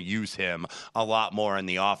they're going to use him a lot more in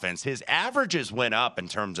the offense. His averages went up in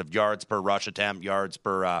terms of yards per rush attempt, yards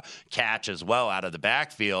per catch as well out of the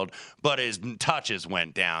backfield, but his touches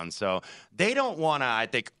went down. So they don't want to, I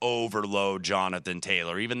think, overload Jonathan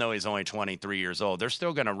Taylor. Even though he's only 23 years old, they're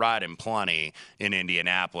still going to ride him plenty in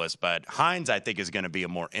Indianapolis. But Hines, I think, is going to be a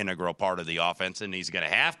more integral part of the offense, and he's going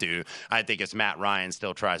to have to, I think, as Matt Ryan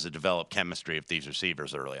still tries to develop chemistry with these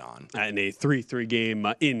receivers early on. In a 3-3 game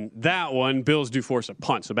in that one, Bills do force a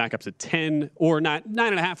punt, so back up to 10 or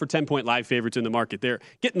 9.5 or 10-point live favorites in the market there.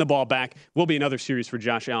 Getting the ball back will be another series for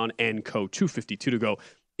Josh Allen and co. 2:52 to go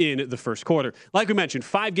in the first quarter. Like we mentioned,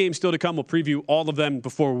 5 games still to come. We'll preview all of them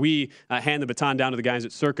before we hand the baton down to the guys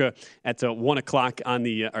at Circa at 1 o'clock on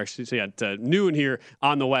the, or say at noon here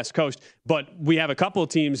on the West Coast. But we have a couple of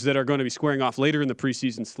teams that are going to be squaring off later in the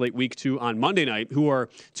preseason slate week 2 on Monday night, who are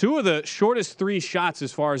 2 of the shortest 3 shots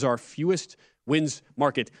as far as our fewest wins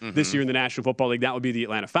market this year in the National Football League. That would be the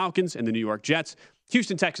Atlanta Falcons and the New York Jets.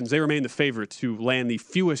 Houston Texans, they remain the favorite to land the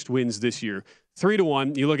fewest wins this year.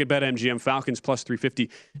 3-1. You look at BetMGM, Falcons plus 350.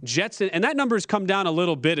 Jets, and that number has come down a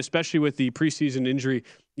little bit, especially with the preseason injury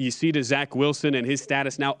you see to Zach Wilson and his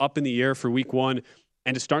status now up in the air for week 1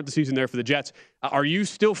 and to start the season there for the Jets. Are you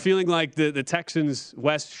still feeling like the Texans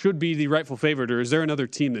West should be the rightful favorite, or is there another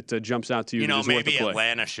team that jumps out to you? Maybe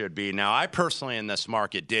Atlanta should be. Now, I personally in this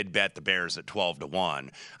market did bet the Bears at 12-1.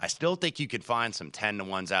 I still think you could find some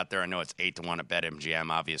 10-1s out there. I know it's 8-1 at BetMGM.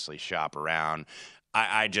 Obviously, shop around.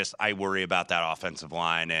 I worry about that offensive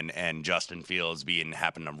line and Justin Fields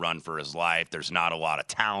having to run for his life. There's not a lot of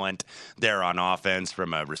talent there on offense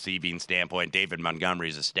from a receiving standpoint. David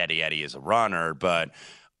Montgomery's a steady Eddie as a runner, but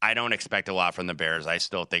I don't expect a lot from the Bears. I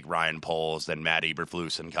still think Ryan Poles and Matt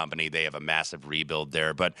Eberflus and company, they have a massive rebuild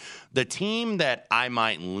there. But the team that I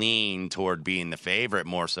might lean toward being the favorite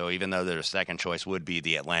more so, even though their second choice would be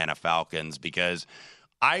the Atlanta Falcons, because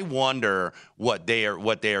I wonder what they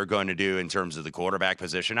are going to do in terms of the quarterback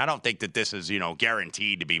position. I don't think that this is,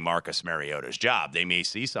 guaranteed to be Marcus Mariota's job. They may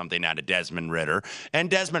see something out of Desmond Ridder. And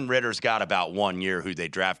Desmond Ridder's got about 1 year who they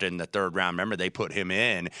drafted in the third round. Remember, they put him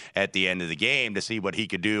in at the end of the game to see what he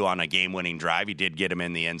could do on a game-winning drive. He did get him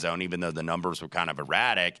in the end zone, even though the numbers were kind of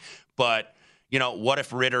erratic. But what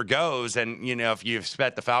if Ridder goes and, if you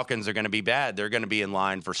expect the Falcons are going to be bad, they're going to be in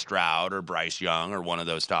line for Stroud or Bryce Young or one of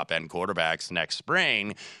those top-end quarterbacks next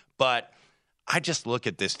spring. But I just look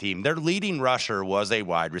at this team. Their leading rusher was a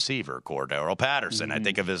wide receiver, Cordero Patterson. Mm-hmm. I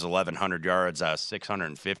think of his 1,100 yards,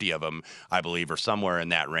 650 of them, I believe, or somewhere in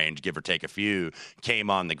that range, give or take a few, came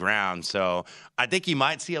on the ground. So I think you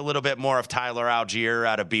might see a little bit more of Tyler Algier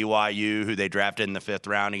out of BYU, who they drafted in the 5th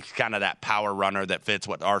round. He's kind of that power runner that fits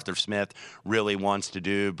what Arthur Smith really wants to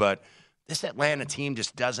do. But this Atlanta team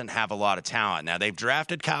just doesn't have a lot of talent. Now, they've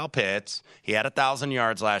drafted Kyle Pitts. He had 1,000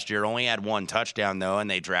 yards last year, only had 1 touchdown, though, and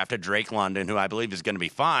they drafted Drake London, who I believe is going to be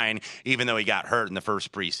fine, even though he got hurt in the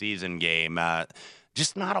first preseason game.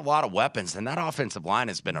 Just not a lot of weapons, and that offensive line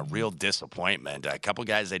has been a real disappointment. A couple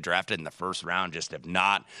guys they drafted in the first round just have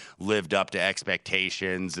not lived up to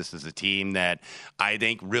expectations. This is a team that I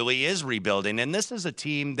think really is rebuilding, and this is a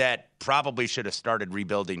team that probably should have started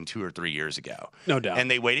rebuilding 2 or 3 years ago. No doubt. And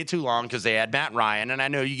they waited too long because they had Matt Ryan, and I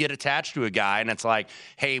know you get attached to a guy, and it's like,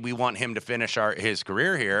 hey, we want him to finish his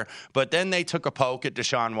career here. But then they took a poke at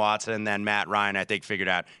Deshaun Watson, and then Matt Ryan, I think, figured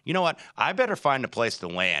out, you know what, I better find a place to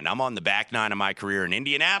land. I'm on the back 9 of my career, and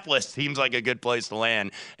Indianapolis seems like a good place to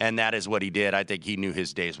land, and that is what he did. I think he knew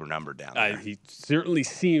his days were numbered down there. He certainly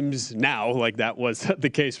seems now like that was the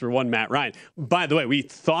case for one Matt Ryan. By the way, we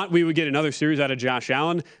thought we would get another series out of Josh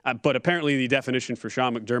Allen, but apparently the definition for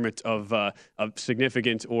Sean McDermott of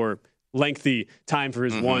significant or lengthy time for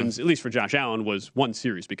his ones, at least for Josh Allen, was 1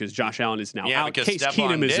 series because Josh Allen is now out. Because Case Stephon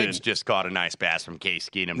Keenum is Diggs in. just caught a nice pass from Case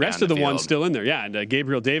Keenum. Rest down of the field. ones still in there, yeah. And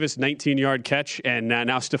Gabriel Davis, 19-yard catch, and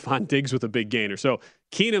now Stephon Diggs with a big gainer. So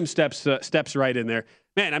Keenum steps right in there.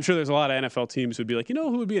 Man, I'm sure there's a lot of NFL teams who'd be like,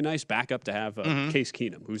 who would be a nice backup to have? Case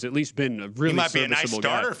Keenum, who's at least been a really he might be a nice serviceable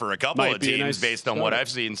starter guy. for a couple of teams based on what I've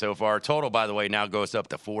seen so far. Total, by the way, now goes up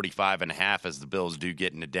to 45.5 as the Bills do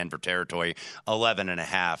get into Denver territory.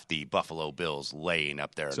 11.5, the Buffalo Bills laying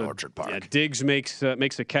up there in Orchard Park. Yeah, Diggs makes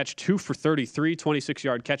a catch, 2 for 33,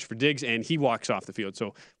 26-yard catch for Diggs, and he walks off the field.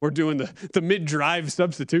 So we're doing the mid-drive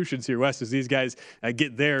substitutions here, Wes, as these guys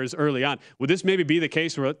get theirs early on. Would this maybe be the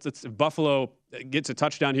case where if Buffalo gets a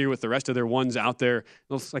touchdown here with the rest of their ones out there? It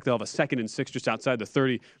looks like they'll have a 2nd and 6 just outside the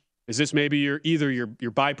 30. Is this maybe either your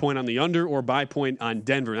buy point on the under or buy point on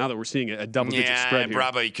Denver now that we're seeing a double-digit spread here? Yeah,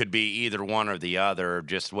 probably could be either one or the other.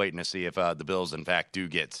 Just waiting to see if the Bills, in fact, do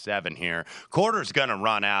get 7 here. Quarter's going to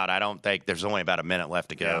run out. I don't think there's only about a minute left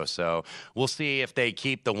to go. Yeah. So we'll see if they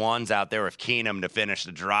keep the ones out there with Keenum to finish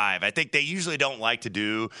the drive. I think they usually don't like to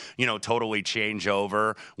do, totally change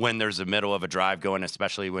over when there's a middle of a drive going,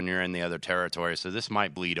 especially when you're in the other territory. So this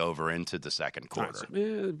might bleed over into the second quarter.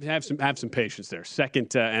 Right, so, have some patience there.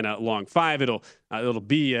 Second and a long 5. It'll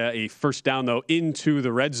be a first down, though, into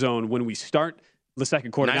the red zone when we start the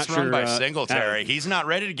second quarter. Nice run by Singletary. He's not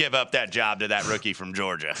ready to give up that job to that rookie from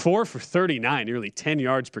Georgia. 4 for 39, nearly 10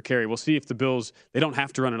 yards per carry. We'll see if the Bills, they don't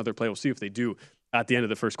have to run another play. We'll see if they do at the end of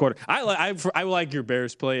the first quarter. I like your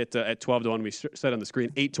Bears play at 12-1. We said on the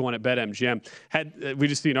screen 8-1 at BetMGM. We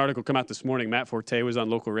just see an article come out this morning. Matt Forte was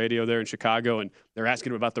on local radio there in Chicago, and they're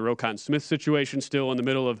asking him about the Roquan Smith situation, still in the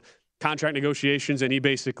middle of contract negotiations, and he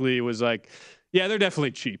basically was like, yeah, they're definitely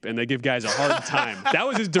cheap, and they give guys a hard time. That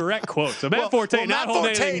was his direct quote. So Matt Forte not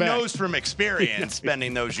holding anything back. Knows from experience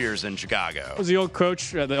spending those years in Chicago. That was the old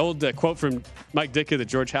coach, the old quote from Mike Ditka that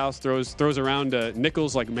George House throws around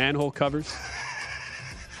nickels like manhole covers.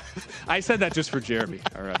 I said that just for Jeremy,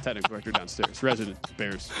 our technical director downstairs, resident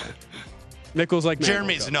Bears. Nickels like manhole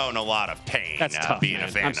Jeremy's covers. known a lot of pain. That's tough, being man.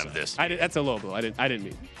 a fan of this. That's a low blow. I didn't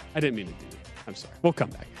mean to do that. I'm sorry. We'll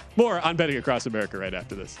come back. More on Betting Across America right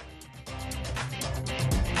after this.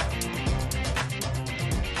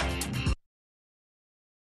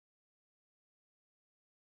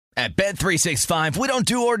 At Bet365, we don't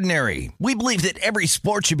do ordinary. We believe that every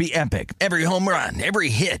sport should be epic. Every home run, every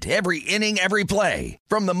hit, every inning, every play.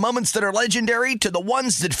 From the moments that are legendary to the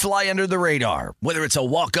ones that fly under the radar. Whether it's a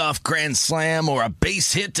walk-off grand slam or a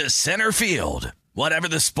base hit to center field. Whatever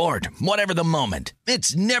the sport, whatever the moment,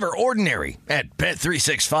 it's never ordinary at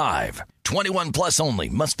Bet365. 21 plus only.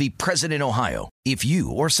 Must be present in Ohio. If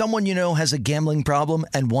you or someone you know has a gambling problem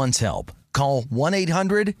and wants help, call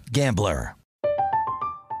 1-800-GAMBLER.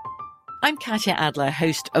 I'm Katya Adler,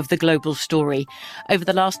 host of The Global Story. Over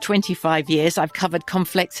the last 25 years, I've covered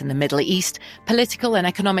conflicts in the Middle East, political and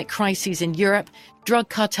economic crises in Europe, drug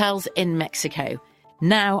cartels in Mexico.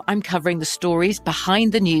 Now I'm covering the stories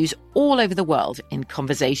behind the news all over the world in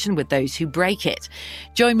conversation with those who break it.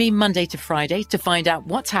 Join me Monday to Friday to find out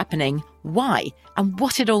what's happening, why, and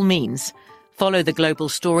what it all means. Follow The Global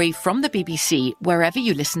Story from the BBC wherever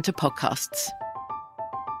you listen to podcasts.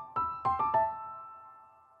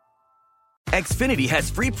 Xfinity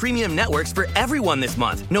has free premium networks for everyone this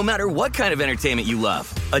month, no matter what kind of entertainment you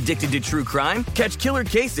love. Addicted to true crime? Catch killer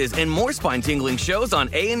cases and more spine-tingling shows on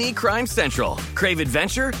A&E Crime Central. Crave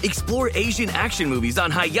adventure? Explore Asian action movies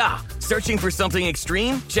on Hi-YAH. Searching for something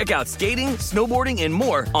extreme? Check out skating, snowboarding, and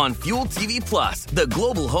more on Fuel TV Plus, the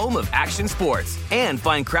global home of action sports. And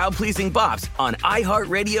find crowd-pleasing bops on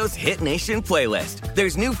iHeartRadio's Hit Nation playlist.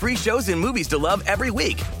 There's new free shows and movies to love every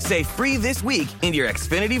week. Say free this week in your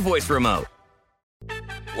Xfinity voice remote.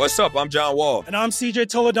 What's up? I'm John Wall. And I'm CJ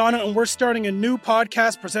Toledano, and we're starting a new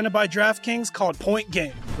podcast presented by DraftKings called Point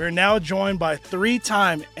Game. We're now joined by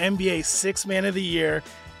three-time NBA Sixth Man of the Year,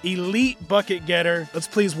 elite bucket getter. Let's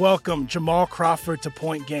please welcome Jamal Crawford to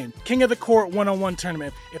Point Game. King of the Court one-on-one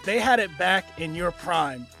tournament. If they had it back in your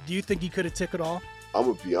prime, do you think you could have took it all? I'm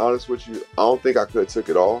going to be honest with you. I don't think I could have took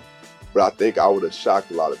it all, but I think I would have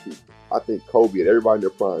shocked a lot of people. I think Kobe and everybody in their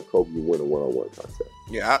prime, Kobe would win a one-on-one contest.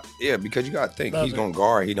 Yeah, because you got to think, he's going to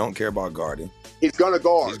guard. He don't care about guarding. He's going to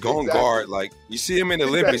guard. He's going to guard. Like, you see him in the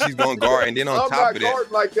Olympics, he's going to guard. And then on top of that. I'm not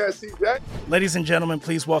guarding like that, CJ. Ladies and gentlemen,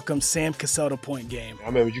 please welcome Sam Cassell to Point Game. I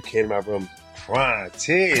remember you came to my room crying,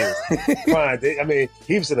 tears. Crying. I mean,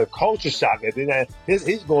 he was in a culture shock. And then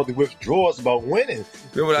he's going through withdrawals about winning.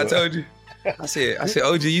 Remember what I told you? I said,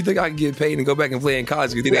 OG, you think I can get paid and go back and play in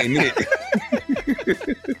college because it ain't it?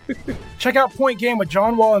 Check out Point Game with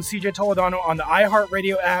John Wall and CJ Toledano on the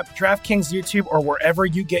iHeartRadio app, DraftKings YouTube, or wherever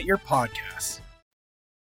you get your podcasts.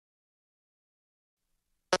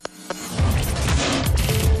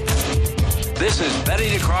 This is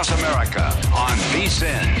Betting Across America on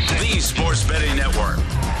VSiN, the Sports Betting Network.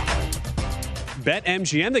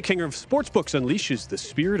 BetMGM, the king of sportsbooks, unleashes the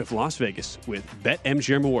spirit of Las Vegas with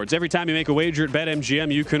BetMGM Rewards. Every time you make a wager at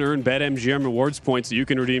BetMGM, you can earn BetMGM Rewards points that you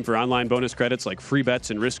can redeem for online bonus credits like free bets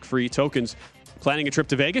and risk-free tokens. Planning a trip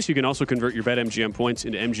to Vegas, you can also convert your BetMGM points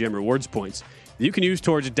into MGM Rewards points you can use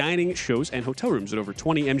towards dining, shows, and hotel rooms at over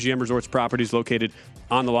 20 MGM Resorts properties located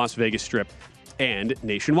on the Las Vegas Strip and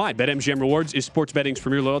nationwide. BetMGM Rewards is sports betting's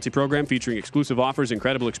premier loyalty program featuring exclusive offers,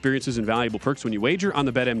 incredible experiences, and valuable perks when you wager on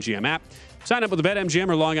the BetMGM app. Sign up with the BetMGM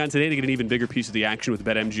or log on today to get an even bigger piece of the action with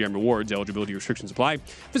BetMGM Rewards. Eligibility restrictions apply.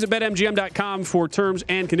 Visit BetMGM.com for terms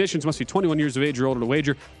and conditions. Must be 21 years of age or older to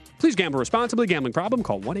wager. Please gamble responsibly. Gambling problem?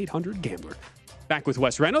 Call 1-800-GAMBLER. Back with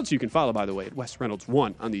Wes Reynolds. You can follow, by the way, at Wes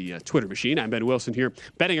Reynolds1 on the Twitter machine. I'm Ben Wilson here.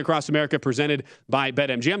 Betting Across America presented by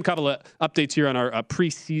BetMGM. Couple of updates here on our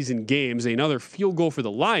preseason games. Another field goal for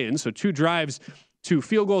the Lions. So 2 drives, 2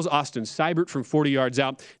 field goals. Austin Seibert from 40 yards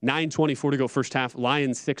out. 9:24 to go first half.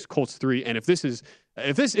 Lions 6, Colts 3. And if this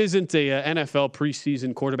isn't a NFL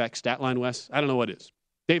preseason quarterback stat line, Wes, I don't know what is.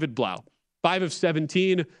 David Blau, 5 of 7,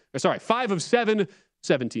 17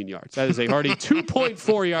 yards. That is a hearty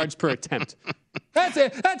 2.4 yards per attempt. That's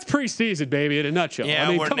it. That's preseason, baby, in a nutshell. Yeah,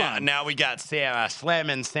 I mean, come on. Now we got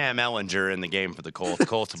slamming Sam Ehlinger in the game for the Colts.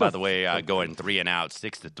 Colts, by the way, going 3 and out,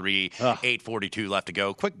 6-3, 8:42 left to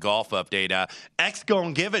go. Quick golf update. X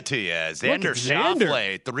gonna give it to you. Xander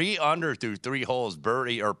Schauffele, 3 under through 3 holes,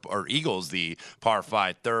 birdie or Eagles the par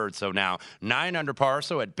 5 third. So now 9 under par.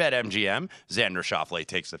 So at BetMGM, Xander Schauffele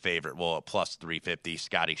takes the favorite. Well, at plus 350.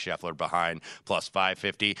 Scotty Scheffler behind plus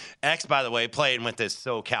 550. X, by the way, playing with his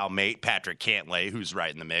SoCal mate Patrick Cantlay, who's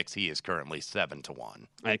right in the mix. He is currently 7-1.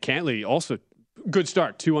 Cantlay also good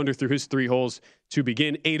start. 2 under through his 3 holes to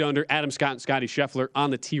begin. 8 under. Adam Scott and Scotty Scheffler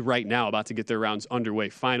on the tee right now, about to get their rounds underway.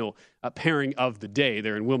 Final pairing of the day.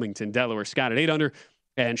 They're in Wilmington, Delaware. Scott at 8 under.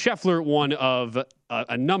 And Scheffler, one of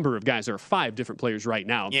a number of guys. There are 5 different players right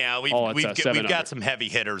now. Yeah, we've got some heavy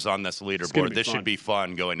hitters on this leaderboard. This should be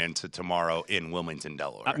fun going into tomorrow in Wilmington,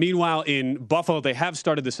 Delaware. Meanwhile, in Buffalo, they have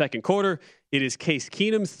started the second quarter. It is Case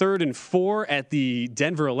Keenum, 3rd and 4 at the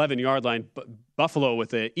Denver 11-yard line. Buffalo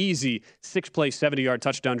with an easy 6-play, 70-yard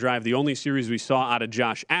touchdown drive, the only series we saw out of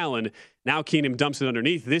Josh Allen. Now Keenum dumps it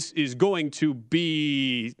underneath. This is going to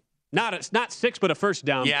be Not 6, but a first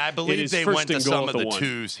down. Yeah, I believe they went to some of the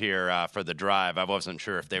 2s here for the drive. I wasn't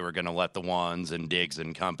sure if they were going to let the 1s and Diggs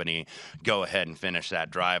and company go ahead and finish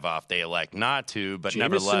that drive off. They elect not to, but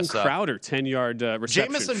nevertheless. Jamison Crowder, 10-yard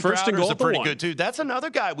reception. Jamison First Crowder's and goal, pretty good, too. That's another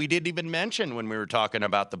guy we didn't even mention when we were talking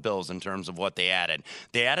about the Bills in terms of what they added.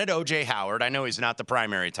 They added O.J. Howard. I know he's not the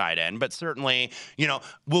primary tight end, but certainly,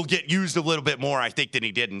 will get used a little bit more, I think, than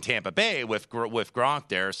he did in Tampa Bay with Gronk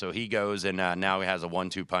there. So he goes and now he has a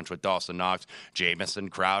 1-2 punch with Dawson Knox. Jamison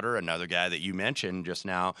Crowder, another guy that you mentioned just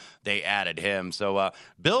now, they added him. So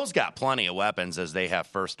Bills got plenty of weapons as they have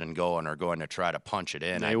first and goal and are going to try to punch it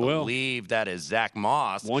in. I believe that is Zach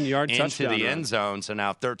Moss 1-yard into touchdown the end zone. So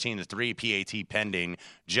now 13-3 PAT pending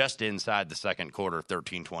just inside the second quarter,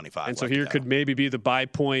 13:25. And so here could maybe be the buy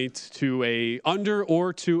point to a under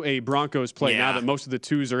or to a Broncos play now that most of the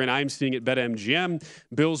 2s are in. I'm seeing it BetMGM.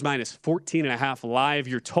 Bills minus 14.5 live.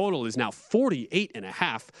 Your total is now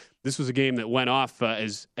 48.5. This was a game that went off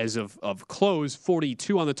as of close,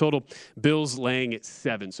 42 on the total. Bills laying at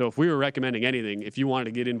 7. So if we were recommending anything, if you wanted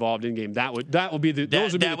to get involved in game, those would be the 2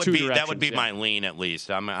 directions. That would be my lean at least.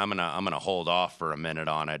 I'm gonna hold off for a minute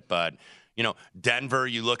on it, but. Denver,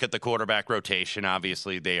 you look at the quarterback rotation.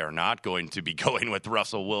 Obviously, they are not going to be going with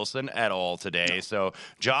Russell Wilson at all today. So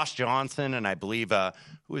Josh Johnson and I believe,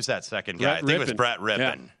 who is that second guy? I think it was Brett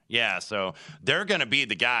Rippon. Yeah, so they're going to be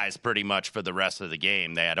the guys pretty much for the rest of the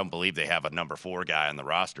game. I don't believe they have a number 4 guy on the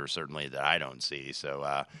roster, certainly that I don't see.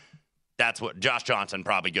 So that's what Josh Johnson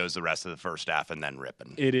probably goes the rest of the first half and then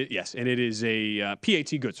Rippon. It is a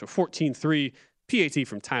PAT good. So 14-3. PAT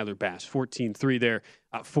from Tyler Bass, 14-3 there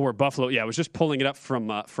for Buffalo. Yeah, I was just pulling it up from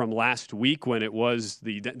last week when it was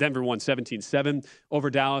the Denver won 17-7 over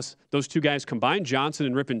Dallas. Those 2 guys combined, Johnson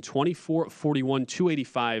and Rippon, 24-41,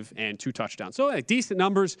 285, and 2 touchdowns. So decent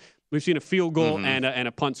numbers. We've seen a field goal and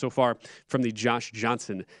a punt so far from the Josh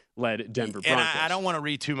Johnson-led Denver Broncos. And I don't want to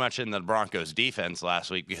read too much into the Broncos' defense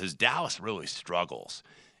last week because Dallas really struggles.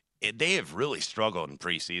 They have really struggled in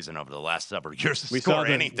preseason over the last several years to score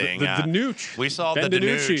anything. The Danucci. We saw Ben the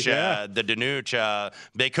Danucci. Yeah. The Danucci.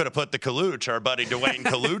 They could have put the Kaluch, our buddy Dwayne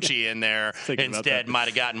Kaluchi, in there instead. Might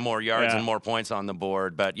have gotten more yards and more points on the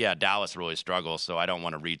board. But, Dallas really struggles, so I don't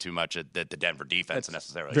want to read too much that the Denver defense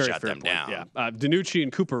necessarily shut them down. Yeah. Danucci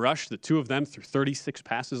and Cooper Rush, the 2 of them, threw 36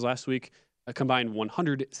 passes last week. A combined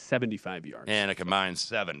 175 yards. And a combined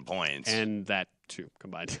 7 points. And that, too,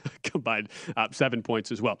 combined 7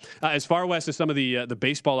 points as well. As far west as some of the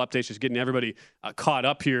baseball updates, just getting everybody caught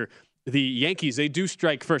up here, the Yankees, they do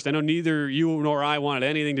strike first. I know neither you nor I wanted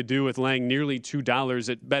anything to do with laying nearly $2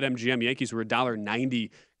 at BetMGM. Yankees were $1.90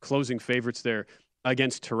 closing favorites there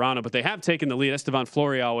against Toronto, but they have taken the lead. Estevan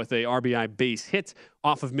Florial with a RBI base hit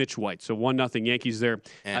off of Mitch White. So 1-0 Yankees there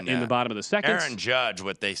in the bottom of the second. Aaron Judge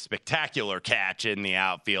with a spectacular catch in the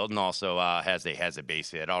outfield and also has a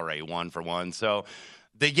base hit already 1-for-1. So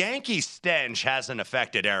the Yankees stench hasn't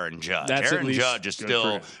affected Aaron Judge. Aaron Judge is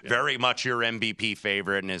still very much your MVP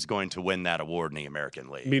favorite and is going to win that award in the American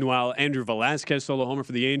League. Meanwhile, Andrew Velazquez, solo homer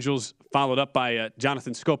for the Angels, followed up by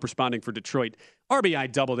Jonathan Schoop responding for Detroit.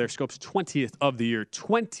 RBI double there. Schoop's 20th of the year.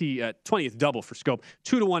 20th double for Schoop.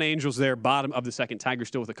 2-1 Angels there. Bottom of the second. Tigers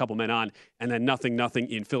still with a couple men on. And then 0-0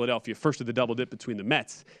 in Philadelphia. First of the double dip between the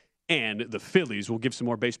Mets and the Phillies. We'll give some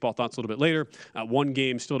more baseball thoughts a little bit later. One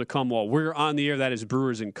game still to come while we're on the air. That is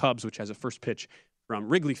Brewers and Cubs, which has a first pitch from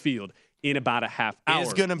Wrigley Field in about a half hour.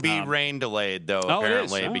 It's going to be rain delayed, though,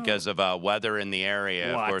 apparently, because of weather in the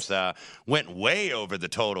area. Of course, went way over the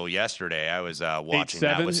total yesterday. I was watching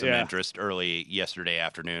that with some interest early yesterday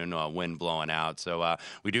afternoon, wind blowing out. So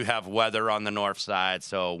we do have weather on the north side,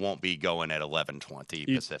 so it won't be going at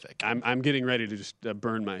 11:20 Pacific. I'm getting ready to just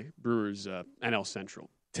burn my Brewers NL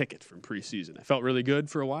Central ticket from preseason. I felt really good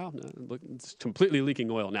for a while. It's completely leaking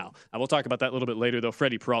oil now. We'll talk about that a little bit later, though.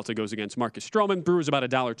 Freddie Peralta goes against Marcus Stroman. Brewers about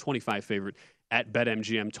 $1.25 favorite at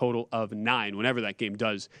BetMGM, total of 9 whenever that game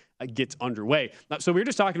does get underway. So we were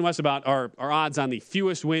just talking to us about our odds on the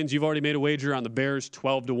fewest wins. You've already made a wager on the Bears,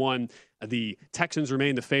 12-1. The Texans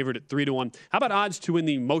remain the favorite at 3-1. How about odds to win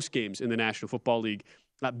the most games in the National Football League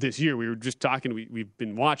this year? We were just talking, we've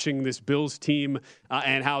been watching this Bills team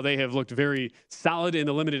and how they have looked very solid in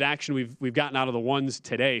the limited action we've gotten out of the ones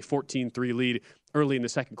today. 14-3 lead early in the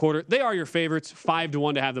second quarter. They are your favorites,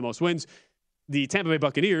 5-1 to have the most wins. The Tampa Bay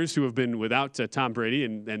Buccaneers, who have been without Tom Brady,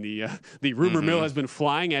 and the rumor mill has been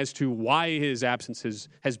flying as to why his absence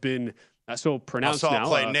has been so pronounced also, now. I'll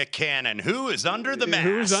play Nick Cannon. Who is under the mask?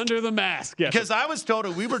 Who's under the mask? Yes. Because I was told,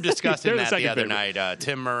 we were discussing that the other night.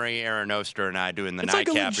 Tim Murray, Aaron Oster, and I doing the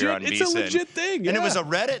nightcap here on VSiN. It's a legit thing. And it was a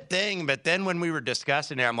Reddit thing, but then when we were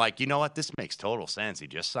discussing it, I'm like, you know what? This makes total sense. He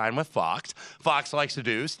just signed with Fox. Fox likes to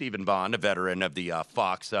do. Stephen Bond, a veteran of the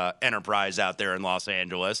Fox enterprise out there in Los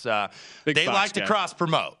Angeles. They like to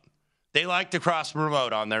cross-promote. They like to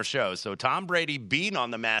cross-promote on their shows. So Tom Brady being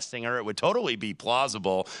on The Masked Singer, it would totally be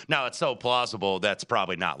plausible. Now, it's so plausible that's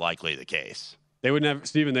probably not likely the case. They would never,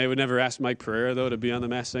 Stephen. They would never ask Mike Pereira though to be on The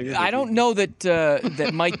Masked Singer. I don't know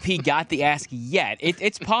that Mike P got the ask yet.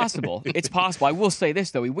 It's possible. It's possible. I will say this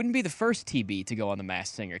though: he wouldn't be the first TB to go on The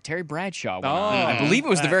Masked Singer. Terry Bradshaw went on. I believe it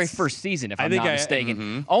was the very first season, if I'm not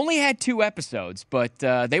mistaken. Only had 2 episodes, but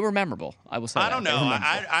they were memorable. I will say. I don't know.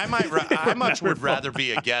 I much would rather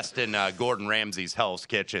be a guest in Gordon Ramsay's Hell's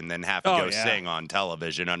Kitchen than have to go sing on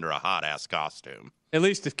television under a hot ass costume. At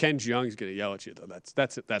least if Ken Jeong's going to yell at you, though,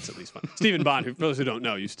 that's at least fun. Stephen Bond, who, for those who don't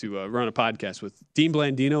know, used to run a podcast with Dean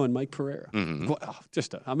Blandino and Mike Pereira.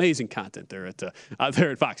 Just amazing content there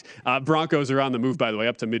at Fox. Broncos are on the move, by the way,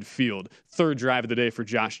 up to midfield. 3rd drive of the day for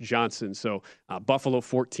Josh Johnson. So Buffalo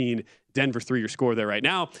 14, Denver 3, your score there right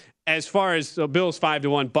now. As far as Bills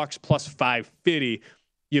 5-1, Bucks plus 550.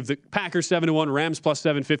 You have the Packers 7-1, Rams plus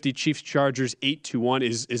 750, Chiefs Chargers 8-1.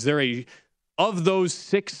 Is there a of those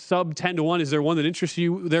 6 sub 10-1, is there one that interests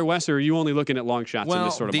you there, Wes, or are you only looking at long shots in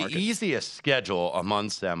this sort of market? The easiest schedule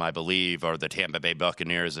amongst them, I believe, are the Tampa Bay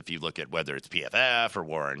Buccaneers. If you look at whether it's PFF or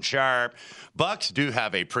Warren Sharp, Bucks do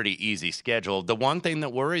have a pretty easy schedule. The one thing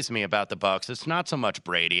that worries me about the Bucks, it's not so much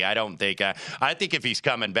Brady. I think if he's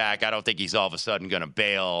coming back, I don't think he's all of a sudden going to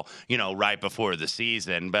bail, right before the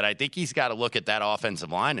season. But I think he's got to look at that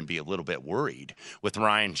offensive line and be a little bit worried. With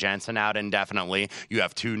Ryan Jensen out indefinitely, you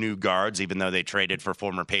have 2 new guards, even though they traded for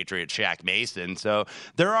former Patriot Shaq Mason. So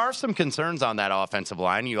there are some concerns on that offensive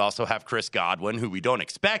line. You also have Chris Godwin, who we don't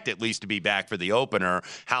expect at least to be back for the opener.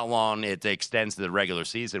 How long it extends to the regular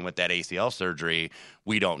season with that ACL surgery,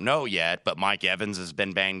 we don't know yet, but Mike Evans has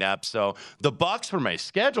been banged up. So the Bucs, from a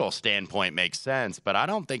schedule standpoint, makes sense, but I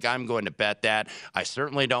don't think I'm going to bet that. I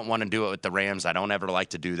certainly don't want to do it with the Rams. I don't ever like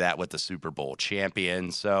to do that with the Super Bowl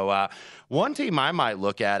champion. So one team I might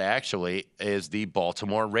look at, actually, is the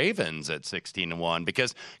Baltimore Ravens at 16-1,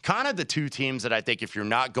 because kind of the 2 teams that I think, if you're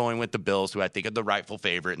not going with the Bills, who I think are the rightful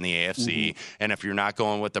favorite in the AFC, and if you're not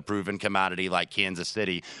going with the proven commodity like Kansas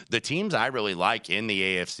City, the teams I really like in the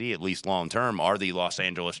AFC, at least long-term, are the Los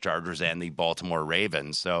Angeles Chargers and the Baltimore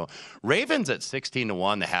Ravens. So Ravens at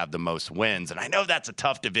 16-1 to have the most wins. And I know that's a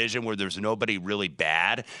tough division where there's nobody really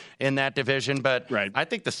bad in that division, but I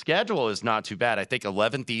think the schedule is not too bad. I think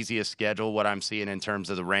 11th easiest schedule, what I'm seeing in terms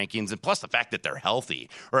of the rankings, and plus the fact that they're healthy,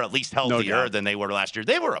 or at least healthier than they were last year.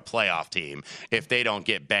 They were a playoff team if they don't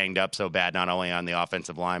get banged up so bad, not only on the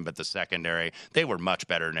offensive line, but the secondary. They were much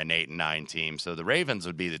better than an 8-9 team. So the Ravens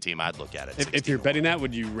would be the team I'd look at it. If you're betting that,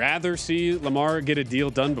 would you rather see Lamar get a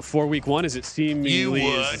deal done before week 1? Is it seemingly you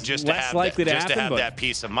would, just less likely to happen? Just to have that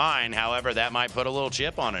peace of mind. However, that might put a little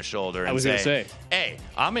chip on his shoulder and I was going to say, hey,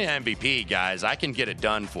 I'm an MVP, guys. I can get it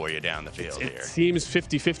done for you down the field here. It seems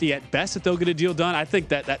 50-50 at best that they'll get a deal done. I think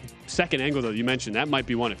that second angle, though, you mentioned, that might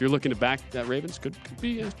be one. If you're looking to back that Ravens, could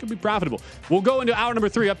be profitable. We'll go into hour number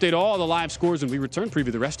 3, update all the live scores, and we return,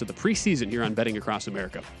 preview the rest of the preseason here on Betting Across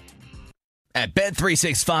America. At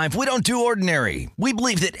Bet365, we don't do ordinary. We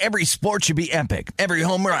believe that every sport should be epic. Every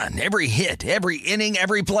home run, every hit, every inning,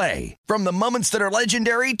 every play. From the moments that are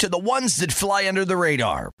legendary to the ones that fly under the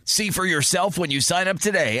radar. See for yourself when you sign up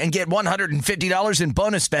today and get $150 in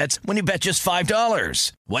bonus bets when you bet just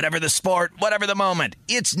 $5. Whatever the sport, whatever the moment,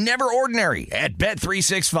 it's never ordinary at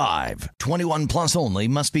Bet365. 21 plus only.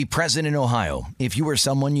 Must be present in Ohio. If you or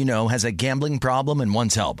someone you know has a gambling problem and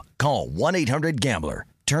wants help, call 1-800-GAMBLER.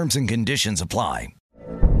 Terms and conditions apply.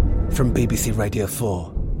 From BBC Radio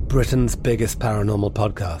 4, Britain's biggest paranormal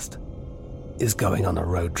podcast is going on a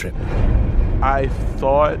road trip. I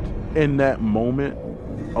thought in that moment,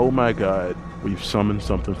 oh my God, we've summoned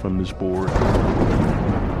something from this board.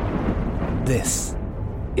 This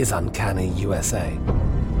is Uncanny USA.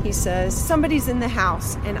 He says, somebody's in the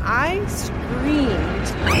house, and I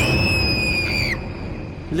screamed.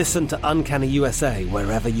 Listen to Uncanny USA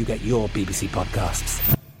wherever you get your BBC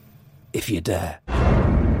podcasts, if you dare.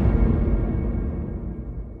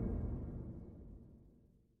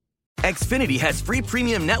 Xfinity has free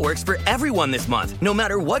premium networks for everyone this month, no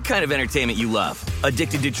matter what kind of entertainment you love.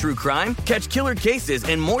 Addicted to true crime? Catch killer cases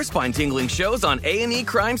and more spine-tingling shows on A&E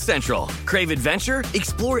Crime Central. Crave adventure?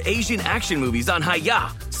 Explore Asian action movies on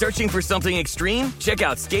Hi-YAH. Searching for something extreme? Check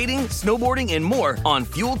out skating, snowboarding, and more on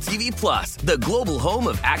Fuel TV Plus, the global home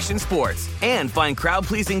of action sports. And find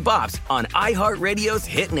crowd-pleasing bops on iHeartRadio's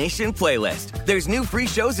Hit Nation playlist. There's new free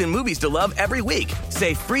shows and movies to love every week.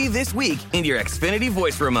 Say free this week in your Xfinity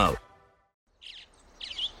voice remote.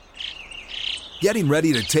 Getting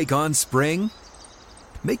ready to take on spring?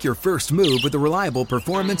 Make your first move with the reliable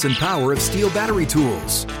performance and power of Steel battery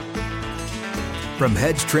tools. From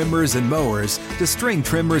hedge trimmers and mowers to string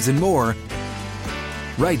trimmers and more,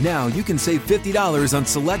 right now you can save $50 on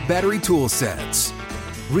select battery tool sets.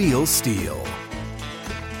 Real Steel.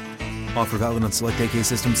 Offer valid on select AK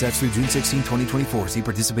system sets through June 16, 2024. See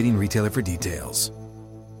participating retailer for details.